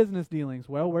shrewd business dealings.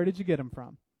 Well, where did you get them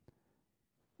from?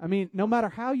 I mean, no matter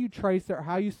how you trace it or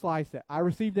how you slice it, I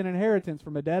received an inheritance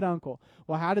from a dead uncle.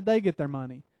 Well, how did they get their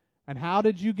money? And how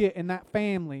did you get in that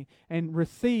family and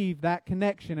receive that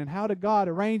connection? And how did God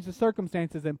arrange the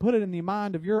circumstances and put it in the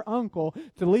mind of your uncle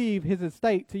to leave his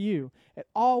estate to you? It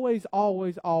always,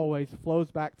 always, always flows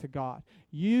back to God.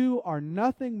 You are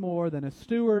nothing more than a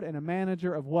steward and a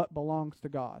manager of what belongs to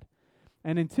God.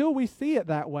 And until we see it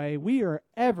that way, we are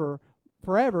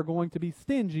forever going to be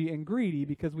stingy and greedy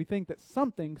because we think that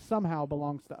something somehow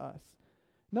belongs to us.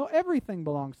 No, everything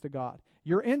belongs to God.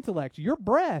 Your intellect, your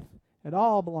breath, it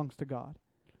all belongs to God.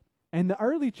 And the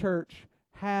early church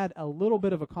had a little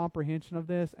bit of a comprehension of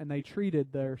this, and they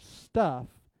treated their stuff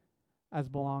as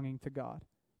belonging to God.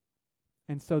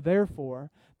 And so therefore,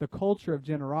 the culture of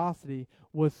generosity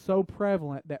was so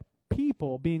prevalent that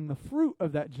people, being the fruit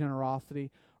of that generosity,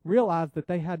 realized that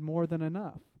they had more than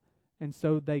enough. And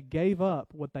so they gave up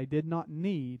what they did not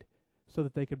need so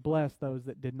that they could bless those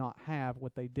that did not have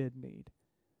what they did need.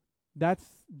 That's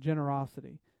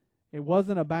generosity. It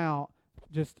wasn't about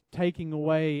just taking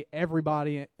away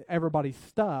everybody's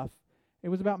stuff. It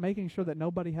was about making sure that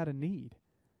nobody had a need.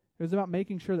 It was about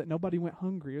making sure that nobody went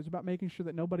hungry. It was about making sure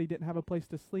that nobody didn't have a place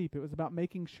to sleep. It was about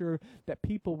making sure that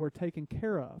people were taken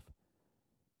care of.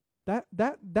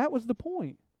 That was the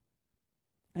point.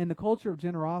 And the culture of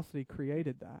generosity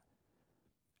created that.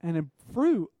 And a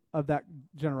fruit of that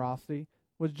generosity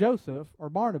was Joseph or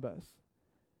Barnabas.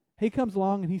 He comes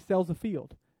along and he sells a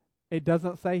field. It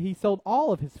doesn't say he sold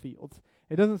all of his fields.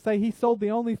 It doesn't say he sold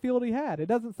the only field he had. It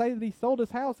doesn't say that he sold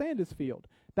his house and his field.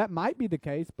 That might be the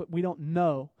case, but we don't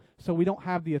know. So we don't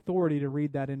have the authority to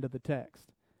read that into the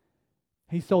text.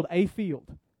 He sold a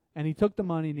field, and he took the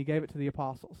money and he gave it to the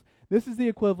apostles. This is the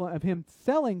equivalent of him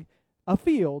selling a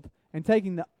field and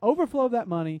taking the overflow of that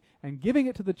money and giving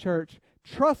it to the church,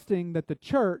 trusting that the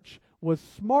church was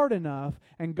smart enough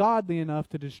and godly enough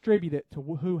to distribute it to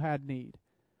who had need.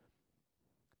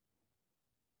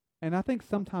 And I think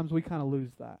sometimes we kind of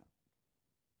lose that.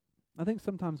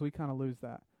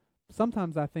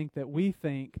 Sometimes I think that we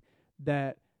think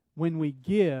that when we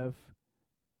give,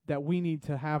 that we need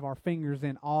to have our fingers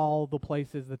in all the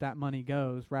places that money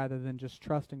goes rather than just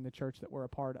trusting the church that we're a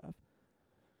part of.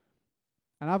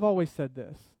 And I've always said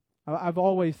this. I've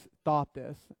always thought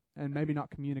this, and maybe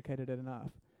not communicated it enough.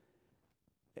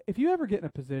 If you ever get in a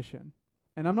position,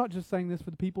 and I'm not just saying this for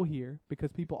the people here,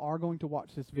 because people are going to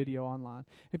watch this video online.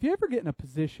 If you ever get in a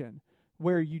position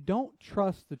where you don't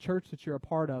trust the church that you're a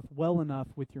part of well enough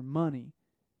with your money,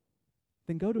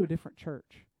 then go to a different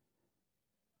church.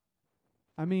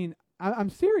 I mean, I'm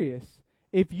serious.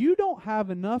 If you don't have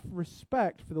enough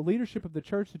respect for the leadership of the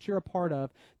church that you're a part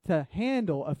of to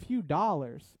handle a few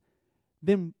dollars,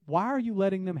 then why are you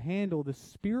letting them handle the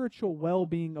spiritual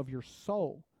well-being of your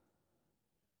soul?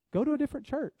 Go to a different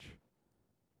church.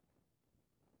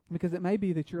 Because it may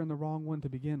be that you're in the wrong one to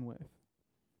begin with.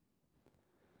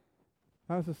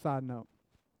 That was a side note.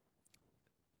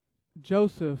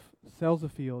 Joseph sells a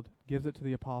field, gives it to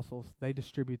the apostles. They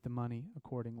distribute the money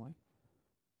accordingly.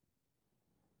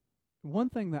 One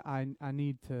thing that I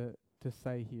need to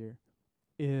say here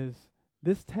is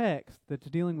this text that's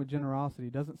dealing with generosity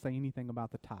doesn't say anything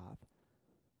about the tithe.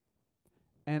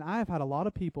 And I have had a lot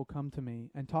of people come to me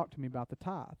and talk to me about the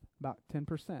tithe, about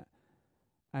 10%.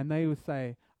 And they would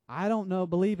say, I don't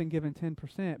believe in giving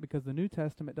 10% because the New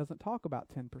Testament doesn't talk about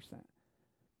 10%.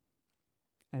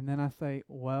 And then I say,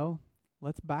 well,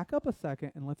 let's back up a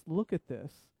second and let's look at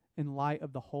this in light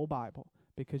of the whole Bible,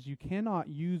 because you cannot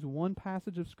use one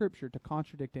passage of Scripture to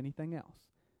contradict anything else.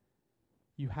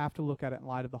 You have to look at it in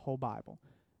light of the whole Bible.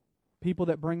 People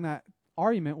that bring that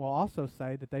argument will also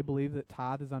say that they believe that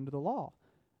tithe is under the law.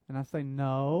 And I say,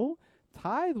 no,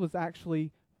 tithe was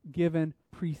actually given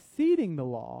preceding the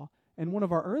law. And one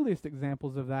of our earliest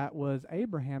examples of that was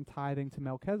Abraham tithing to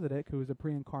Melchizedek, who was a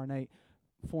pre-incarnate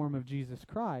form of Jesus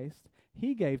Christ.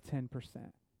 He gave 10%.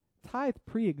 Tithe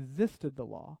pre-existed the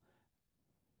law.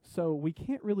 So we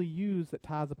can't really use that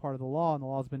tithe's a part of the law and the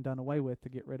law's been done away with to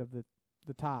get rid of the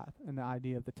tithe and the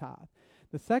idea of the tithe.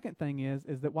 The second thing is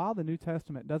that while the New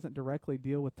Testament doesn't directly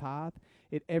deal with tithe,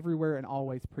 it everywhere and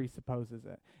always presupposes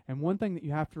it. And one thing that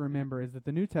you have to remember is that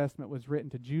the New Testament was written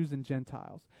to Jews and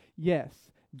Gentiles.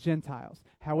 Yes, Gentiles.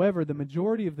 However, the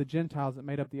majority of the Gentiles that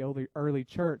made up the early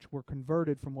church were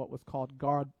converted from what was called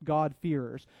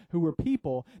God-fearers, who were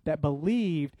people that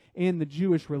believed in the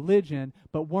Jewish religion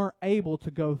but weren't able to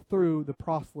go through the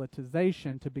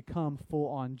proselytization to become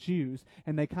full-on Jews,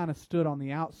 and they kind of stood on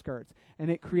the outskirts. And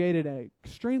it created an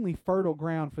extremely fertile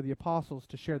ground for the apostles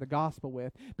to share the gospel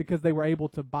with, because they were able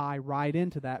to buy right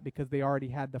into that because they already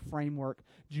had the framework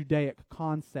Judaic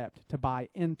concept to buy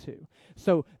into.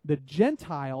 So the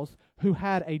Gentiles who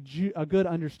had a good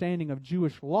understanding of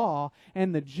Jewish law,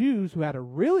 and the Jews who had a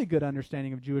really good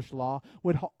understanding of Jewish law,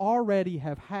 would already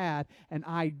have had an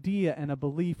idea and a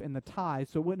belief in the tithe,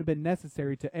 so it wouldn't have been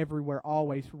necessary to everywhere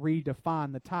always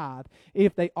redefine the tithe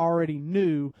if they already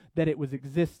knew that it was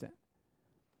existent.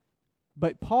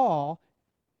 But Paul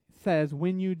says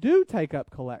when you do take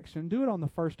up collection, do it on the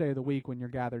first day of the week when you're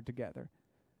gathered together.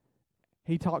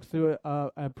 He talks to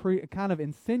kind of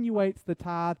insinuates the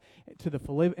tithe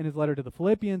in his letter to the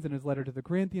Philippians, in his letter to the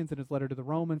Corinthians, in his letter to the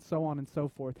Romans, so on and so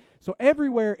forth. So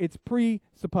everywhere it's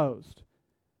presupposed.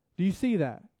 Do you see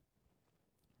that?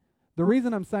 The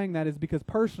reason I'm saying that is because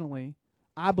personally,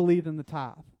 I believe in the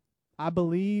tithe. I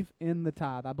believe in the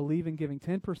tithe. I believe in giving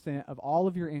 10% of all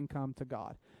of your income to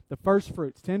God. The first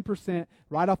fruits, 10%,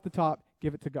 right off the top,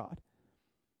 give it to God.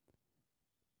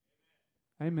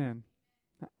 Amen.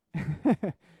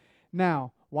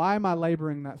 Now, why am I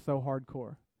laboring that so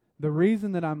hardcore? The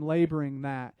reason that I'm laboring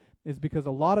that is because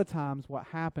a lot of times what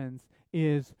happens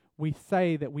is we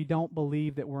say that we don't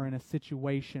believe that we're in a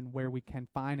situation where we can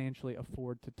financially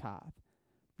afford to tithe.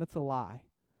 That's a lie.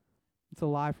 It's a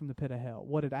lie from the pit of hell.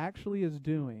 What it actually is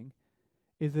doing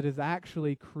is it is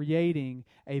actually creating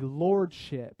a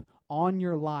lordship on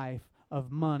your life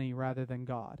of money rather than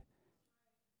God.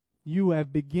 You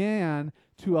have began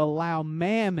to allow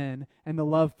mammon and the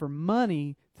love for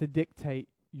money to dictate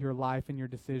your life and your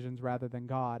decisions rather than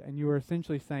God. And you are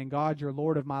essentially saying, God, you're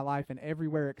Lord of my life and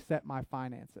everywhere except my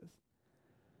finances.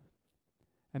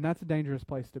 And that's a dangerous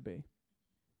place to be.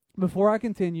 Before I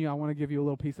continue, I want to give you a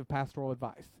little piece of pastoral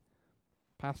advice.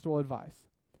 Pastoral advice.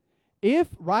 If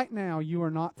right now you are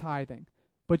not tithing,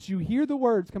 but you hear the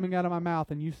words coming out of my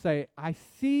mouth and you say, I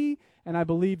see and I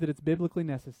believe that it's biblically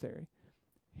necessary,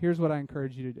 here's what I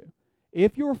encourage you to do.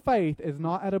 If your faith is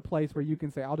not at a place where you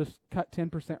can say, I'll just cut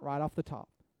 10% right off the top.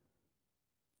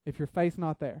 If your faith's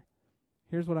not there,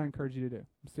 here's what I encourage you to do.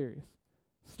 I'm serious.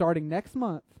 Starting next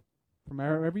month, from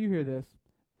wherever you hear this,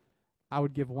 I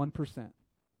would give 1%.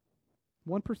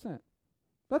 1%.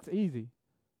 That's easy.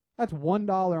 That's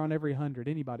 $1 on every 100.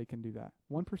 Anybody can do that.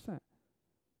 1%.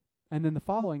 And then the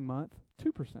following month,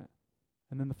 2%.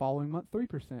 And then the following month,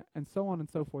 3%. And so on and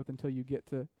so forth until you get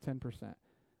to 10%.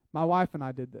 My wife and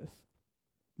I did this.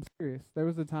 I'm serious. There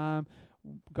was a time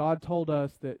God told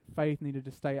us that Faith needed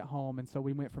to stay at home, and so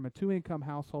we went from a 2-income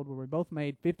household where we both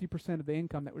made 50% of the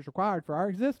income that was required for our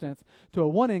existence to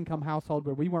a 1-income household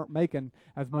where we weren't making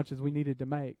as much as we needed to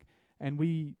make. And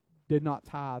we did not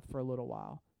tithe for a little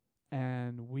while.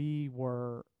 And we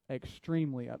were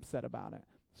extremely upset about it.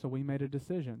 So we made a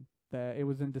decision. It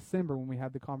was in December when we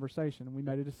had the conversation, and we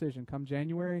made a decision. Come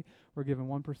January, we're giving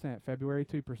 1%, February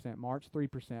 2%, March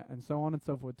 3%, and so on and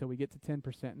so forth until we get to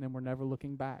 10%, and then we're never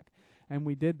looking back. And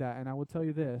we did that, and I will tell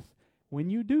you this. When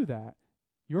you do that,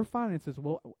 your finances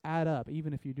will add up,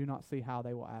 even if you do not see how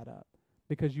they will add up,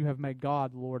 because you have made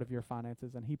God Lord of your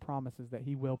finances, and He promises that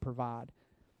He will provide,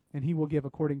 and He will give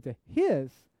according to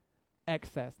His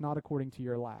excess, not according to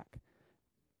your lack.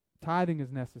 Tithing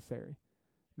is necessary.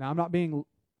 Now, I'm not being...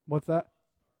 What's that?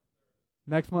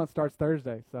 Next month starts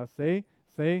Thursday. So see?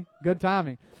 Good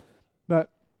timing. But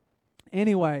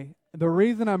anyway, the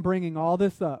reason I'm bringing all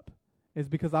this up is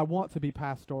because I want to be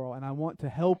pastoral and I want to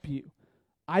help you.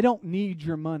 I don't need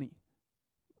your money.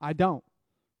 I don't.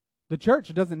 The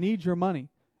church doesn't need your money.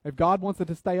 If God wants it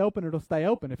to stay open, it'll stay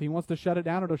open. If He wants to shut it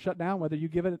down, it'll shut down, whether you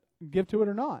give to it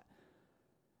or not.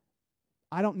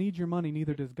 I don't need your money,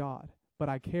 neither does God. But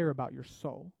I care about your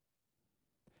soul.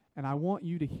 And I want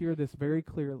you to hear this very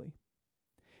clearly.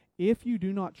 If you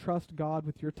do not trust God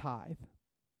with your tithe,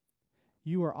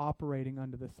 you are operating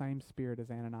under the same spirit as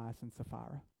Ananias and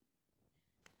Sapphira.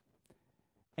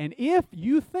 And if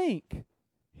you think,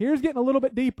 here's getting a little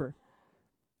bit deeper,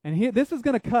 and here this is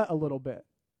going to cut a little bit,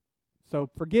 so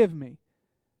forgive me.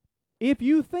 If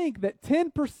you think that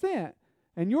 10%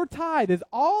 and your tithe is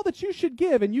all that you should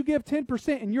give, and you give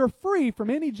 10% and you're free from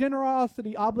any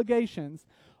generosity obligations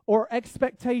or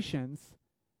expectations,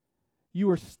 you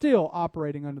are still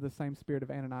operating under the same spirit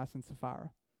of Ananias and Sapphira.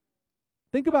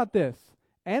 Think about this.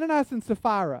 Ananias and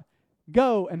Sapphira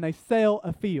go and they sell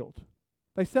a field.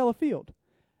 They sell a field.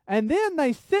 And then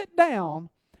they sit down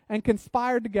and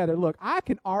conspire together. Look, I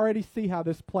can already see how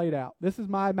this played out. This is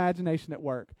my imagination at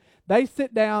work. They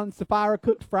sit down, Sapphira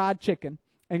cooked fried chicken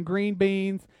and green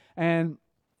beans and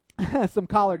some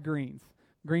collard greens.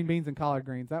 Green beans and collard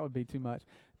greens, that would be too much.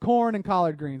 Corn and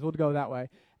collard greens, we'll go that way.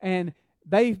 And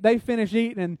they finish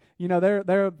eating, and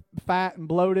they're fat and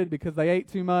bloated because they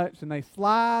ate too much, and they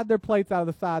slide their plates out of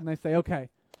the side and they say, okay,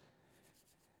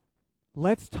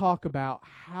 let's talk about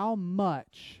how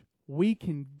much we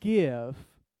can give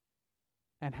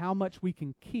and how much we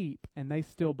can keep. And they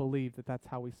still believe that that's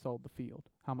how we sold the field,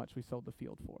 how much we sold the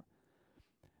field for.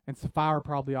 And Sapphira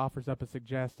probably offers up a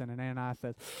suggestion, and Ananias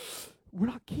says, we're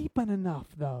not keeping enough,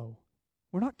 though.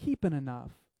 We're not keeping enough.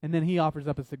 And then he offers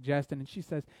up a suggestion, and she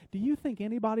says, do you think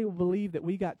anybody will believe that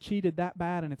we got cheated that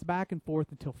bad? And it's back and forth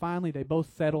until finally they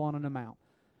both settle on an amount.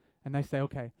 And they say,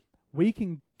 okay, we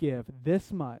can give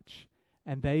this much,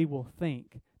 and they will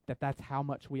think that that's how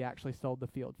much we actually sold the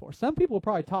field for. Some people will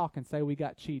probably talk and say we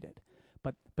got cheated,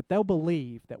 but they'll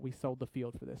believe that we sold the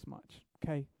field for this much.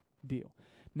 Okay, deal.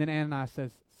 And then Ananias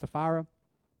says, Sapphira,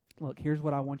 look, here's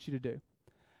what I want you to do.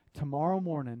 Tomorrow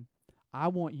morning, I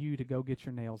want you to go get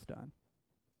your nails done.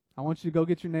 I want you to go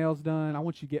get your nails done. I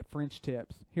want you to get French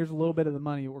tips. Here's a little bit of the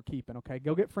money that we're keeping, okay?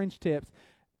 Go get French tips.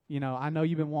 I know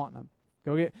you've been wanting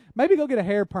them. Maybe go get a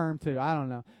hair perm too. I don't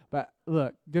know. But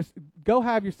look, just go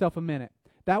have yourself a minute.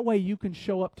 That way you can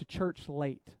show up to church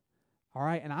late, all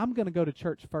right? And I'm going to go to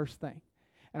church first thing.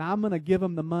 And I'm going to give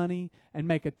them the money and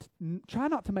try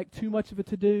not to make too much of a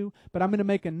to-do, but I'm going to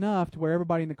make enough to where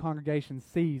everybody in the congregation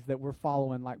sees that we're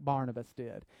following like Barnabas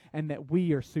did and that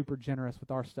we are super generous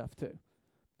with our stuff too.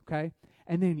 Okay?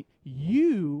 And then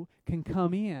you can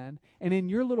come in, and in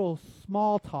your little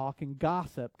small talk and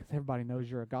gossip, because everybody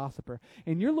knows you're a gossiper,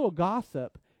 in your little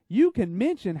gossip, you can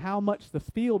mention how much the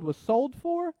field was sold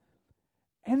for,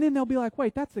 and then they'll be like,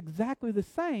 wait, that's exactly the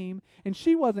same, and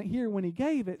she wasn't here when he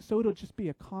gave it, so it'll just be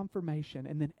a confirmation,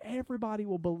 and then everybody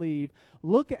will believe,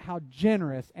 look at how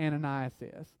generous Ananias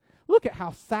is. Look at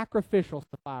how sacrificial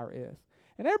Sapphira is.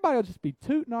 And everybody will just be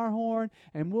tooting our horn,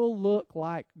 and we'll look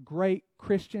like great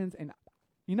Christians. And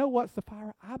you know what,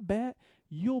 Sapphira? I bet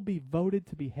you'll be voted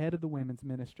to be head of the women's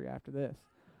ministry after this.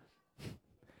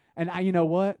 And you know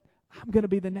what? I'm going to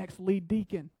be the next lead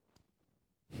deacon.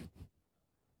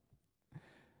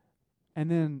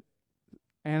 And then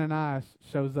Ananias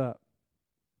shows up.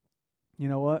 You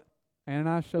know what?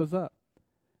 Ananias shows up.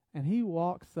 And he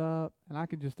walks up, and I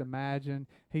can just imagine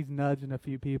he's nudging a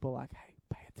few people like, hey,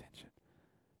 pay attention.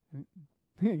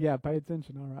 Yeah, pay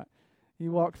attention, all right. He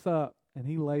walks up, and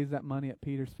he lays that money at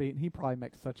Peter's feet, and he probably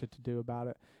makes such a to-do about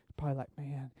it. He's probably like,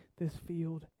 man, this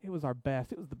field, it was our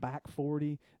best. It was the back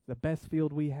 40, the best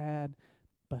field we had.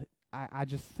 But I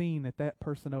just seen that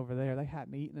person over there, they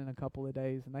hadn't eaten in a couple of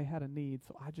days, and they had a need,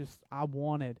 so I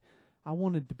wanted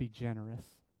to be generous.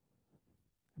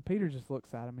 And Peter just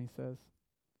looks at him, and he says,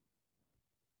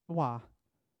 why?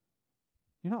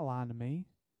 You're not lying to me.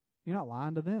 You're not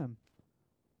lying to them.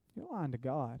 You're lying to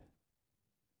God.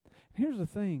 And here's the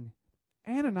thing.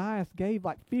 Ananias gave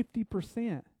like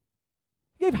 50%.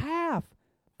 Gave half.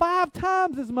 5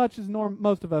 times as much as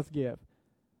most of us give.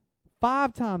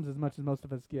 5 times as much as most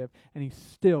of us give. And he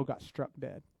still got struck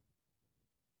dead.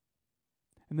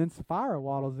 And then Sapphira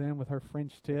waddles in with her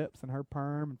French tips and her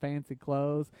perm and fancy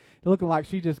clothes, looking like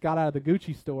she just got out of the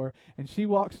Gucci store. And she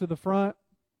walks to the front,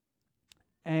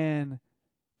 and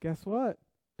guess what?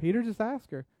 Peter just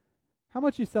asked her, how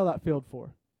much you sell that field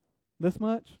for? This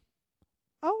much?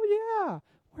 Oh, yeah.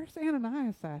 Where's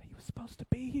Ananias at? He was supposed to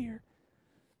be here.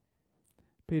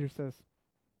 Peter says,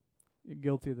 you're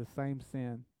guilty of the same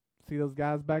sin. See those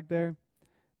guys back there?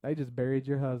 They just buried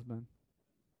your husband.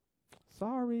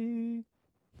 Sorry.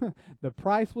 The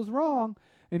price was wrong.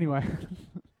 Anyway.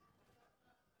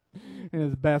 In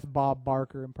his best Bob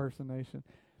Barker impersonation.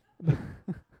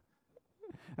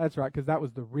 That's right, because that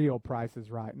was the real Price is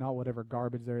Right, not whatever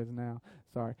garbage there is now.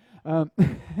 Sorry.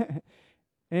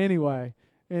 Anyway.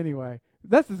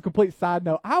 This is a complete side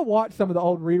note. I watch some of the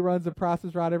old reruns of Price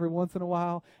is Right every once in a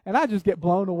while, and I just get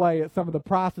blown away at some of the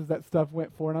prices that stuff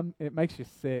went for, and it makes you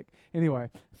sick. Anyway,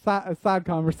 side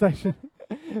conversation.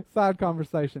 Side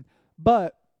conversation.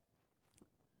 But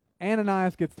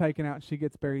Ananias gets taken out, and she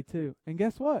gets buried too. And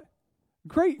guess what?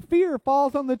 Great fear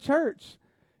falls on the church.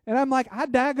 And I'm like, I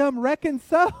daggum reckon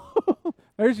so.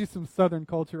 There's you some Southern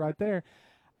culture right there.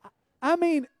 I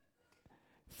mean,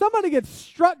 somebody gets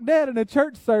struck dead in a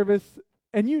church service,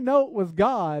 and you know it was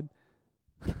God.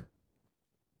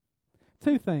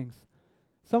 2 things.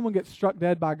 Someone gets struck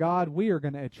dead by God, we are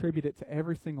going to attribute it to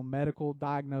every single medical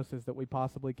diagnosis that we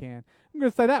possibly can. I'm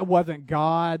going to say that wasn't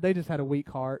God. They just had a weak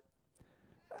heart.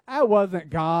 That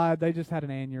wasn't God. They just had an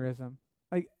aneurysm.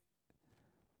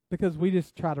 Because we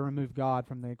just try to remove God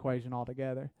from the equation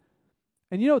altogether.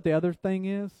 And you know what the other thing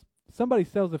is? Somebody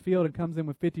sells a field and comes in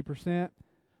with 50%.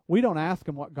 We don't ask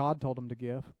them what God told them to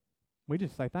give. We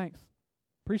just say thanks.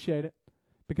 Appreciate it.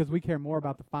 Because we care more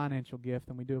about the financial gift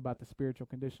than we do about the spiritual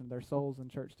condition of their souls in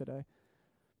church today.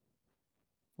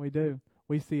 We do.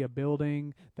 We see a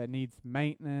building that needs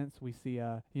maintenance. We see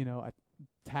a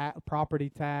property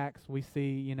tax. We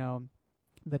see,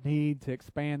 the need to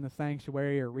expand the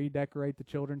sanctuary or redecorate the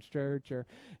children's church or,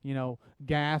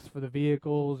 gas for the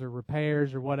vehicles or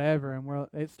repairs or whatever. And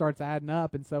it starts adding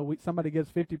up. And so somebody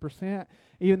gives 50%,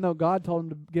 even though God told them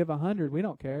to give 100, we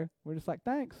don't care. We're just like,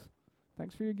 thanks.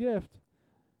 Thanks for your gift.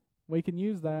 We can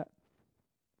use that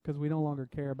because we no longer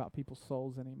care about people's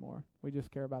souls anymore. We just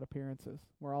care about appearances.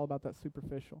 We're all about that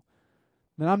superficial.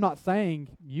 And I'm not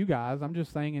saying you guys. I'm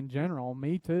just saying in general,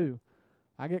 me too.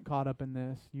 I get caught up in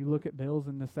this. You look at bills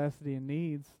and necessity and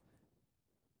needs,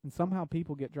 and somehow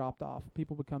people get dropped off.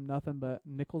 People become nothing but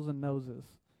nickels and noses.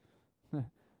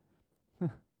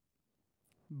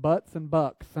 Butts and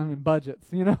bucks. Budgets,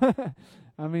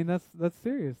 I mean, that's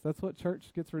serious. That's what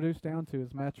church gets reduced down to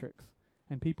is metrics.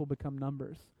 And people become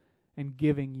numbers and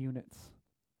giving units.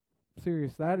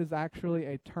 Serious. That is actually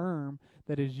a term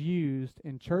that is used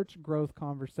in church growth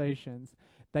conversations.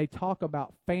 They talk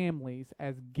about families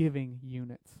as giving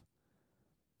units.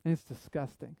 And it's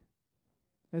disgusting.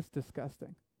 It's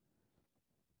disgusting.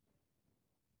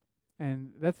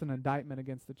 And that's an indictment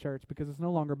against the church because it's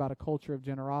no longer about a culture of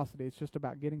generosity. It's just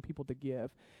about getting people to give.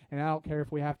 And I don't care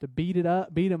if we have to beat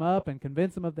them up and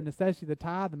convince them of the necessity of the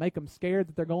tithe and make them scared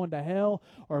that they're going to hell,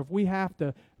 or if we have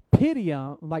to pity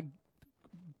them, like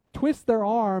twist their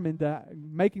arm into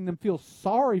making them feel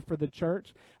sorry for the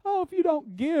church. Oh, if you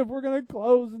don't give, we're going to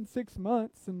close in 6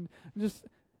 months. And just,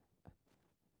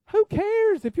 who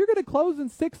cares? If you're going to close in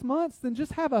 6 months, then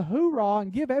just have a hoorah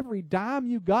and give every dime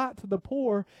you got to the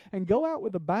poor and go out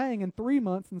with a bang in 3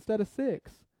 months instead of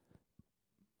 6.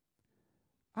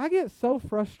 I get so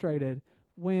frustrated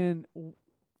when,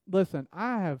 listen,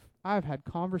 I've had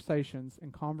conversations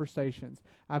and conversations.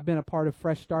 I've been a part of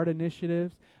Fresh Start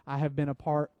initiatives. I have been a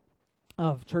part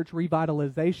of church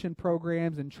revitalization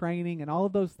programs and training and all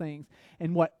of those things.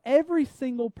 And what every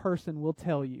single person will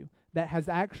tell you that has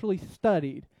actually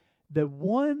studied the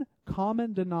one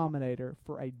common denominator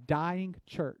for a dying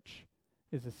church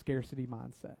is a scarcity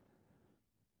mindset.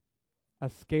 A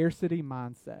scarcity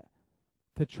mindset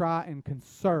to try and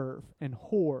conserve and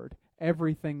hoard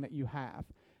everything that you have.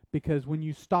 Because when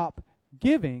you stop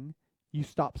giving, you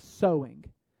stop sowing.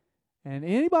 And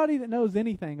anybody that knows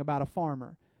anything about a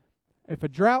farmer, if a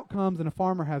drought comes and a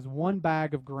farmer has 1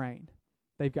 bag of grain,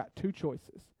 they've got 2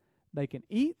 choices. They can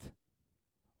eat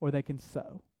or they can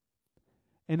sow.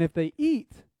 And if they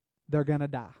eat, they're going to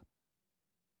die.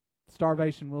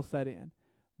 Starvation will set in.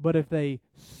 But if they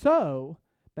sow,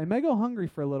 they may go hungry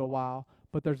for a little while,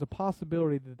 but there's a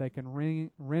possibility that they can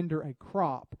render a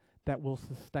crop that will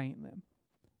sustain them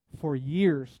for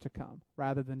years to come,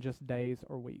 rather than just days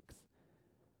or weeks.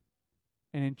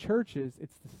 And in churches,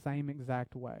 it's the same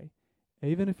exact way.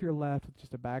 Even if you're left with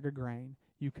just a bag of grain,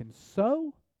 you can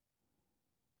sow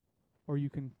or you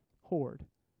can hoard.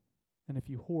 And if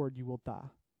you hoard, you will die.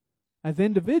 As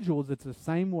individuals, it's the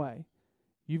same way.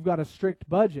 You've got a strict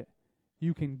budget.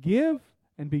 You can give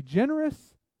and be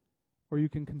generous, or you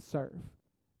can conserve.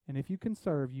 And if you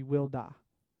conserve, you will die.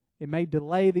 It may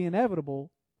delay the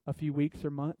inevitable a few weeks or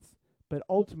months, but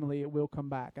ultimately it will come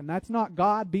back. And that's not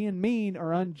God being mean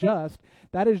or unjust.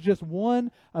 That is just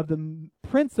one of the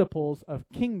principles of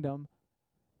kingdom,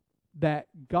 that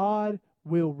God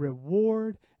will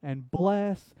reward and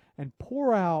bless and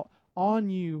pour out on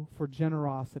you for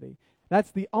generosity.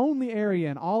 That's the only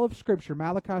area in all of Scripture,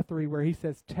 Malachi 3, where he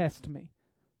says, test me,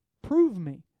 prove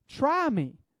me, try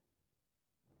me,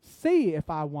 see if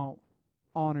I won't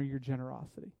honor your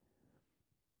generosity.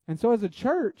 And so as a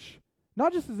church,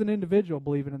 not just as an individual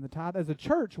believing in the tithe, as a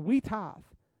church, we tithe.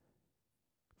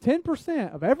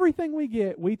 10% of everything we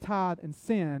get, we tithe and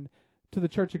send to the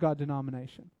Church of God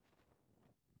denomination.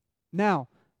 Now,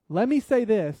 let me say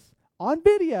this on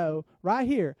video right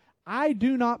here. I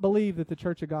do not believe that the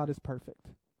Church of God is perfect.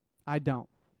 I don't,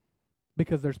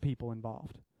 because there's people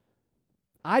involved.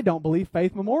 I don't believe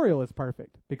Faith Memorial is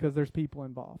perfect, because there's people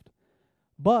involved.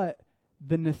 But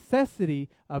the necessity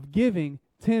of giving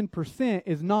 10%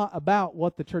 is not about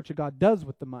what the Church of God does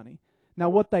with the money. Now,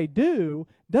 what they do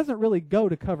doesn't really go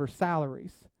to cover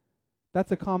salaries.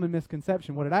 That's a common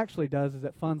misconception. What it actually does is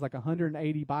it funds like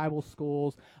 180 Bible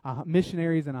schools,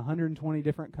 missionaries in 120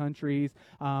 different countries.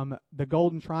 The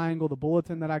Golden Triangle, the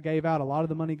bulletin that I gave out, a lot of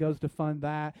the money goes to fund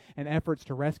that, and efforts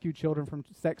to rescue children from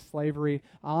sex slavery,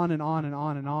 on and on and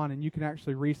on and on. And you can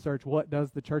actually research, what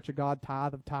does the Church of God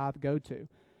tithe go to.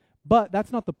 But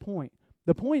that's not the point.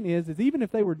 The point is even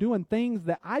if they were doing things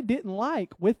that I didn't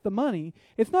like with the money,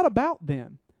 it's not about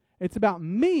them. It's about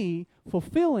me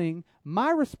fulfilling my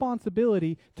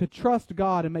responsibility to trust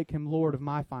God and make Him Lord of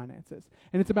my finances.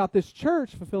 And it's about this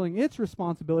church fulfilling its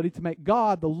responsibility to make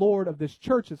God the Lord of this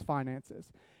church's finances.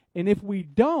 And if we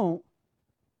don't,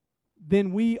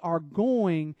 then we are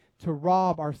going to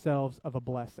rob ourselves of a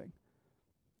blessing.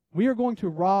 We are going to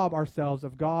rob ourselves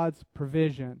of God's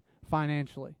provision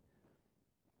financially.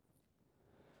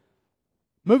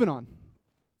 Moving on.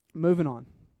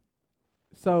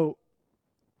 So,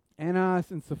 Ananias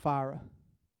and Sapphira,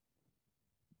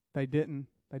 they didn't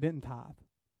tithe.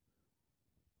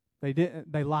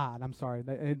 They lied. I'm sorry.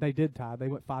 They did tithe. They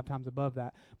went 5 times above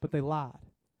that, but they lied.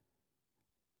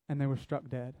 And they were struck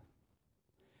dead.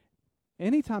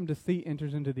 Anytime deceit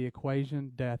enters into the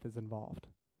equation, death is involved.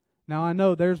 Now, I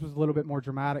know theirs was a little bit more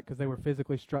dramatic because they were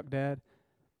physically struck dead.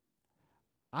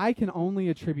 I can only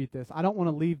attribute this. I don't want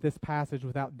to leave this passage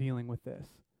without dealing with this.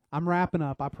 I'm wrapping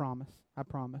up, I promise.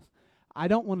 I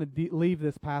don't want to leave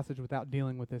this passage without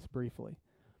dealing with this briefly.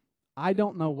 I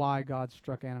don't know why God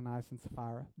struck Ananias and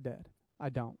Sapphira dead. I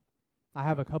don't. I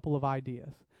have a couple of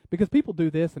ideas. Because people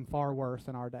do this and far worse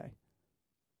in our day.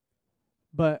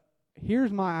 But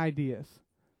here's my ideas.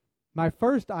 My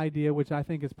first idea, which I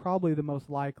think is probably the most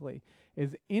likely,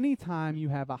 is anytime you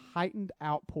have a heightened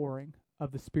outpouring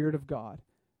of the Spirit of God,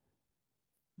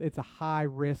 it's a high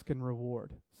risk and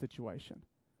reward situation.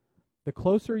 The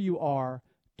closer you are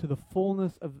to the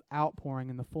fullness of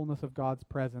outpouring and the fullness of God's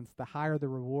presence, the higher the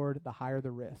reward, the higher the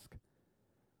risk.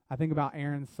 I think about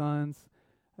Aaron's sons,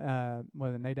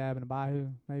 Nadab and Abihu,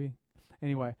 maybe?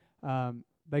 Anyway,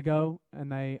 they go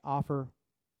and they offer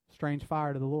strange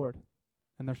fire to the Lord,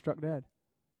 and they're struck dead.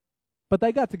 But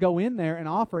they got to go in there and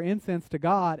offer incense to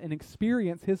God and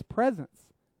experience His presence.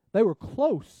 They were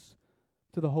close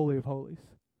to the Holy of Holies.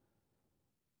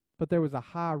 But there was a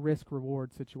high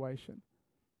risk-reward situation.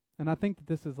 And I think that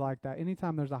this is like that.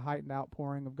 Anytime there's a heightened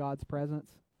outpouring of God's presence,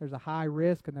 there's a high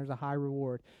risk and there's a high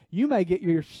reward. You may get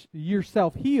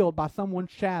yourself healed by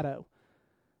someone's shadow,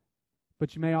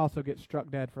 but you may also get struck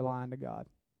dead for lying to God.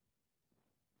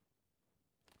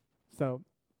 So,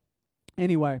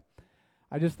 anyway,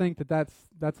 I just think that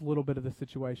that's a little bit of the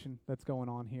situation that's going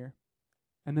on here.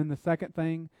 And then the second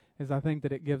thing is I think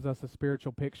that it gives us a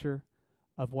spiritual picture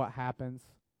of what happens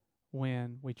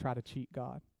when we try to cheat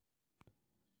God.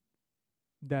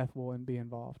 Death will be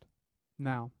involved.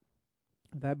 Now,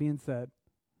 with that being said,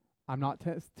 I'm not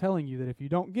telling you that if you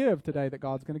don't give today that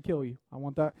God's going to kill you. I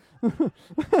want that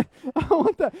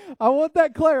I want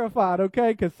that clarified,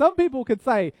 okay? Because some people could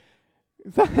say,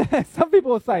 some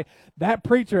people will say, that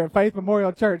preacher at Faith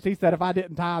Memorial Church, he said if I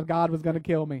didn't tithe, God was going to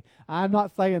kill me. I'm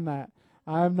not saying that.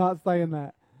 I'm not saying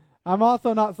that. I'm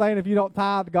also not saying if you don't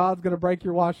tithe, God's going to break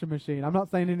your washing machine. I'm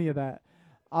not saying any of that.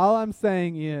 All I'm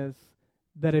saying is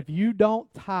that if you don't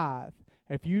tithe,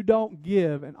 If you don't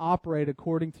give and operate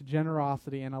according to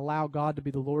generosity and allow God to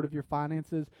be the Lord of your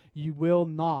finances, you will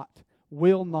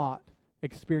not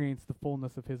experience the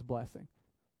fullness of His blessing.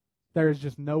 There is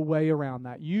just no way around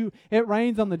that. It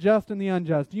rains on the just and the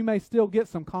unjust. You may still get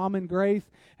some common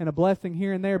grace and a blessing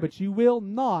here and there, but you will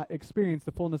not experience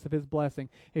the fullness of His blessing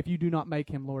if you do not make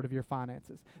Him Lord of your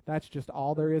finances. That's just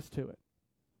all there is to it.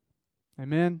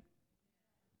 Amen?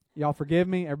 Y'all forgive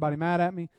me? Everybody mad at me?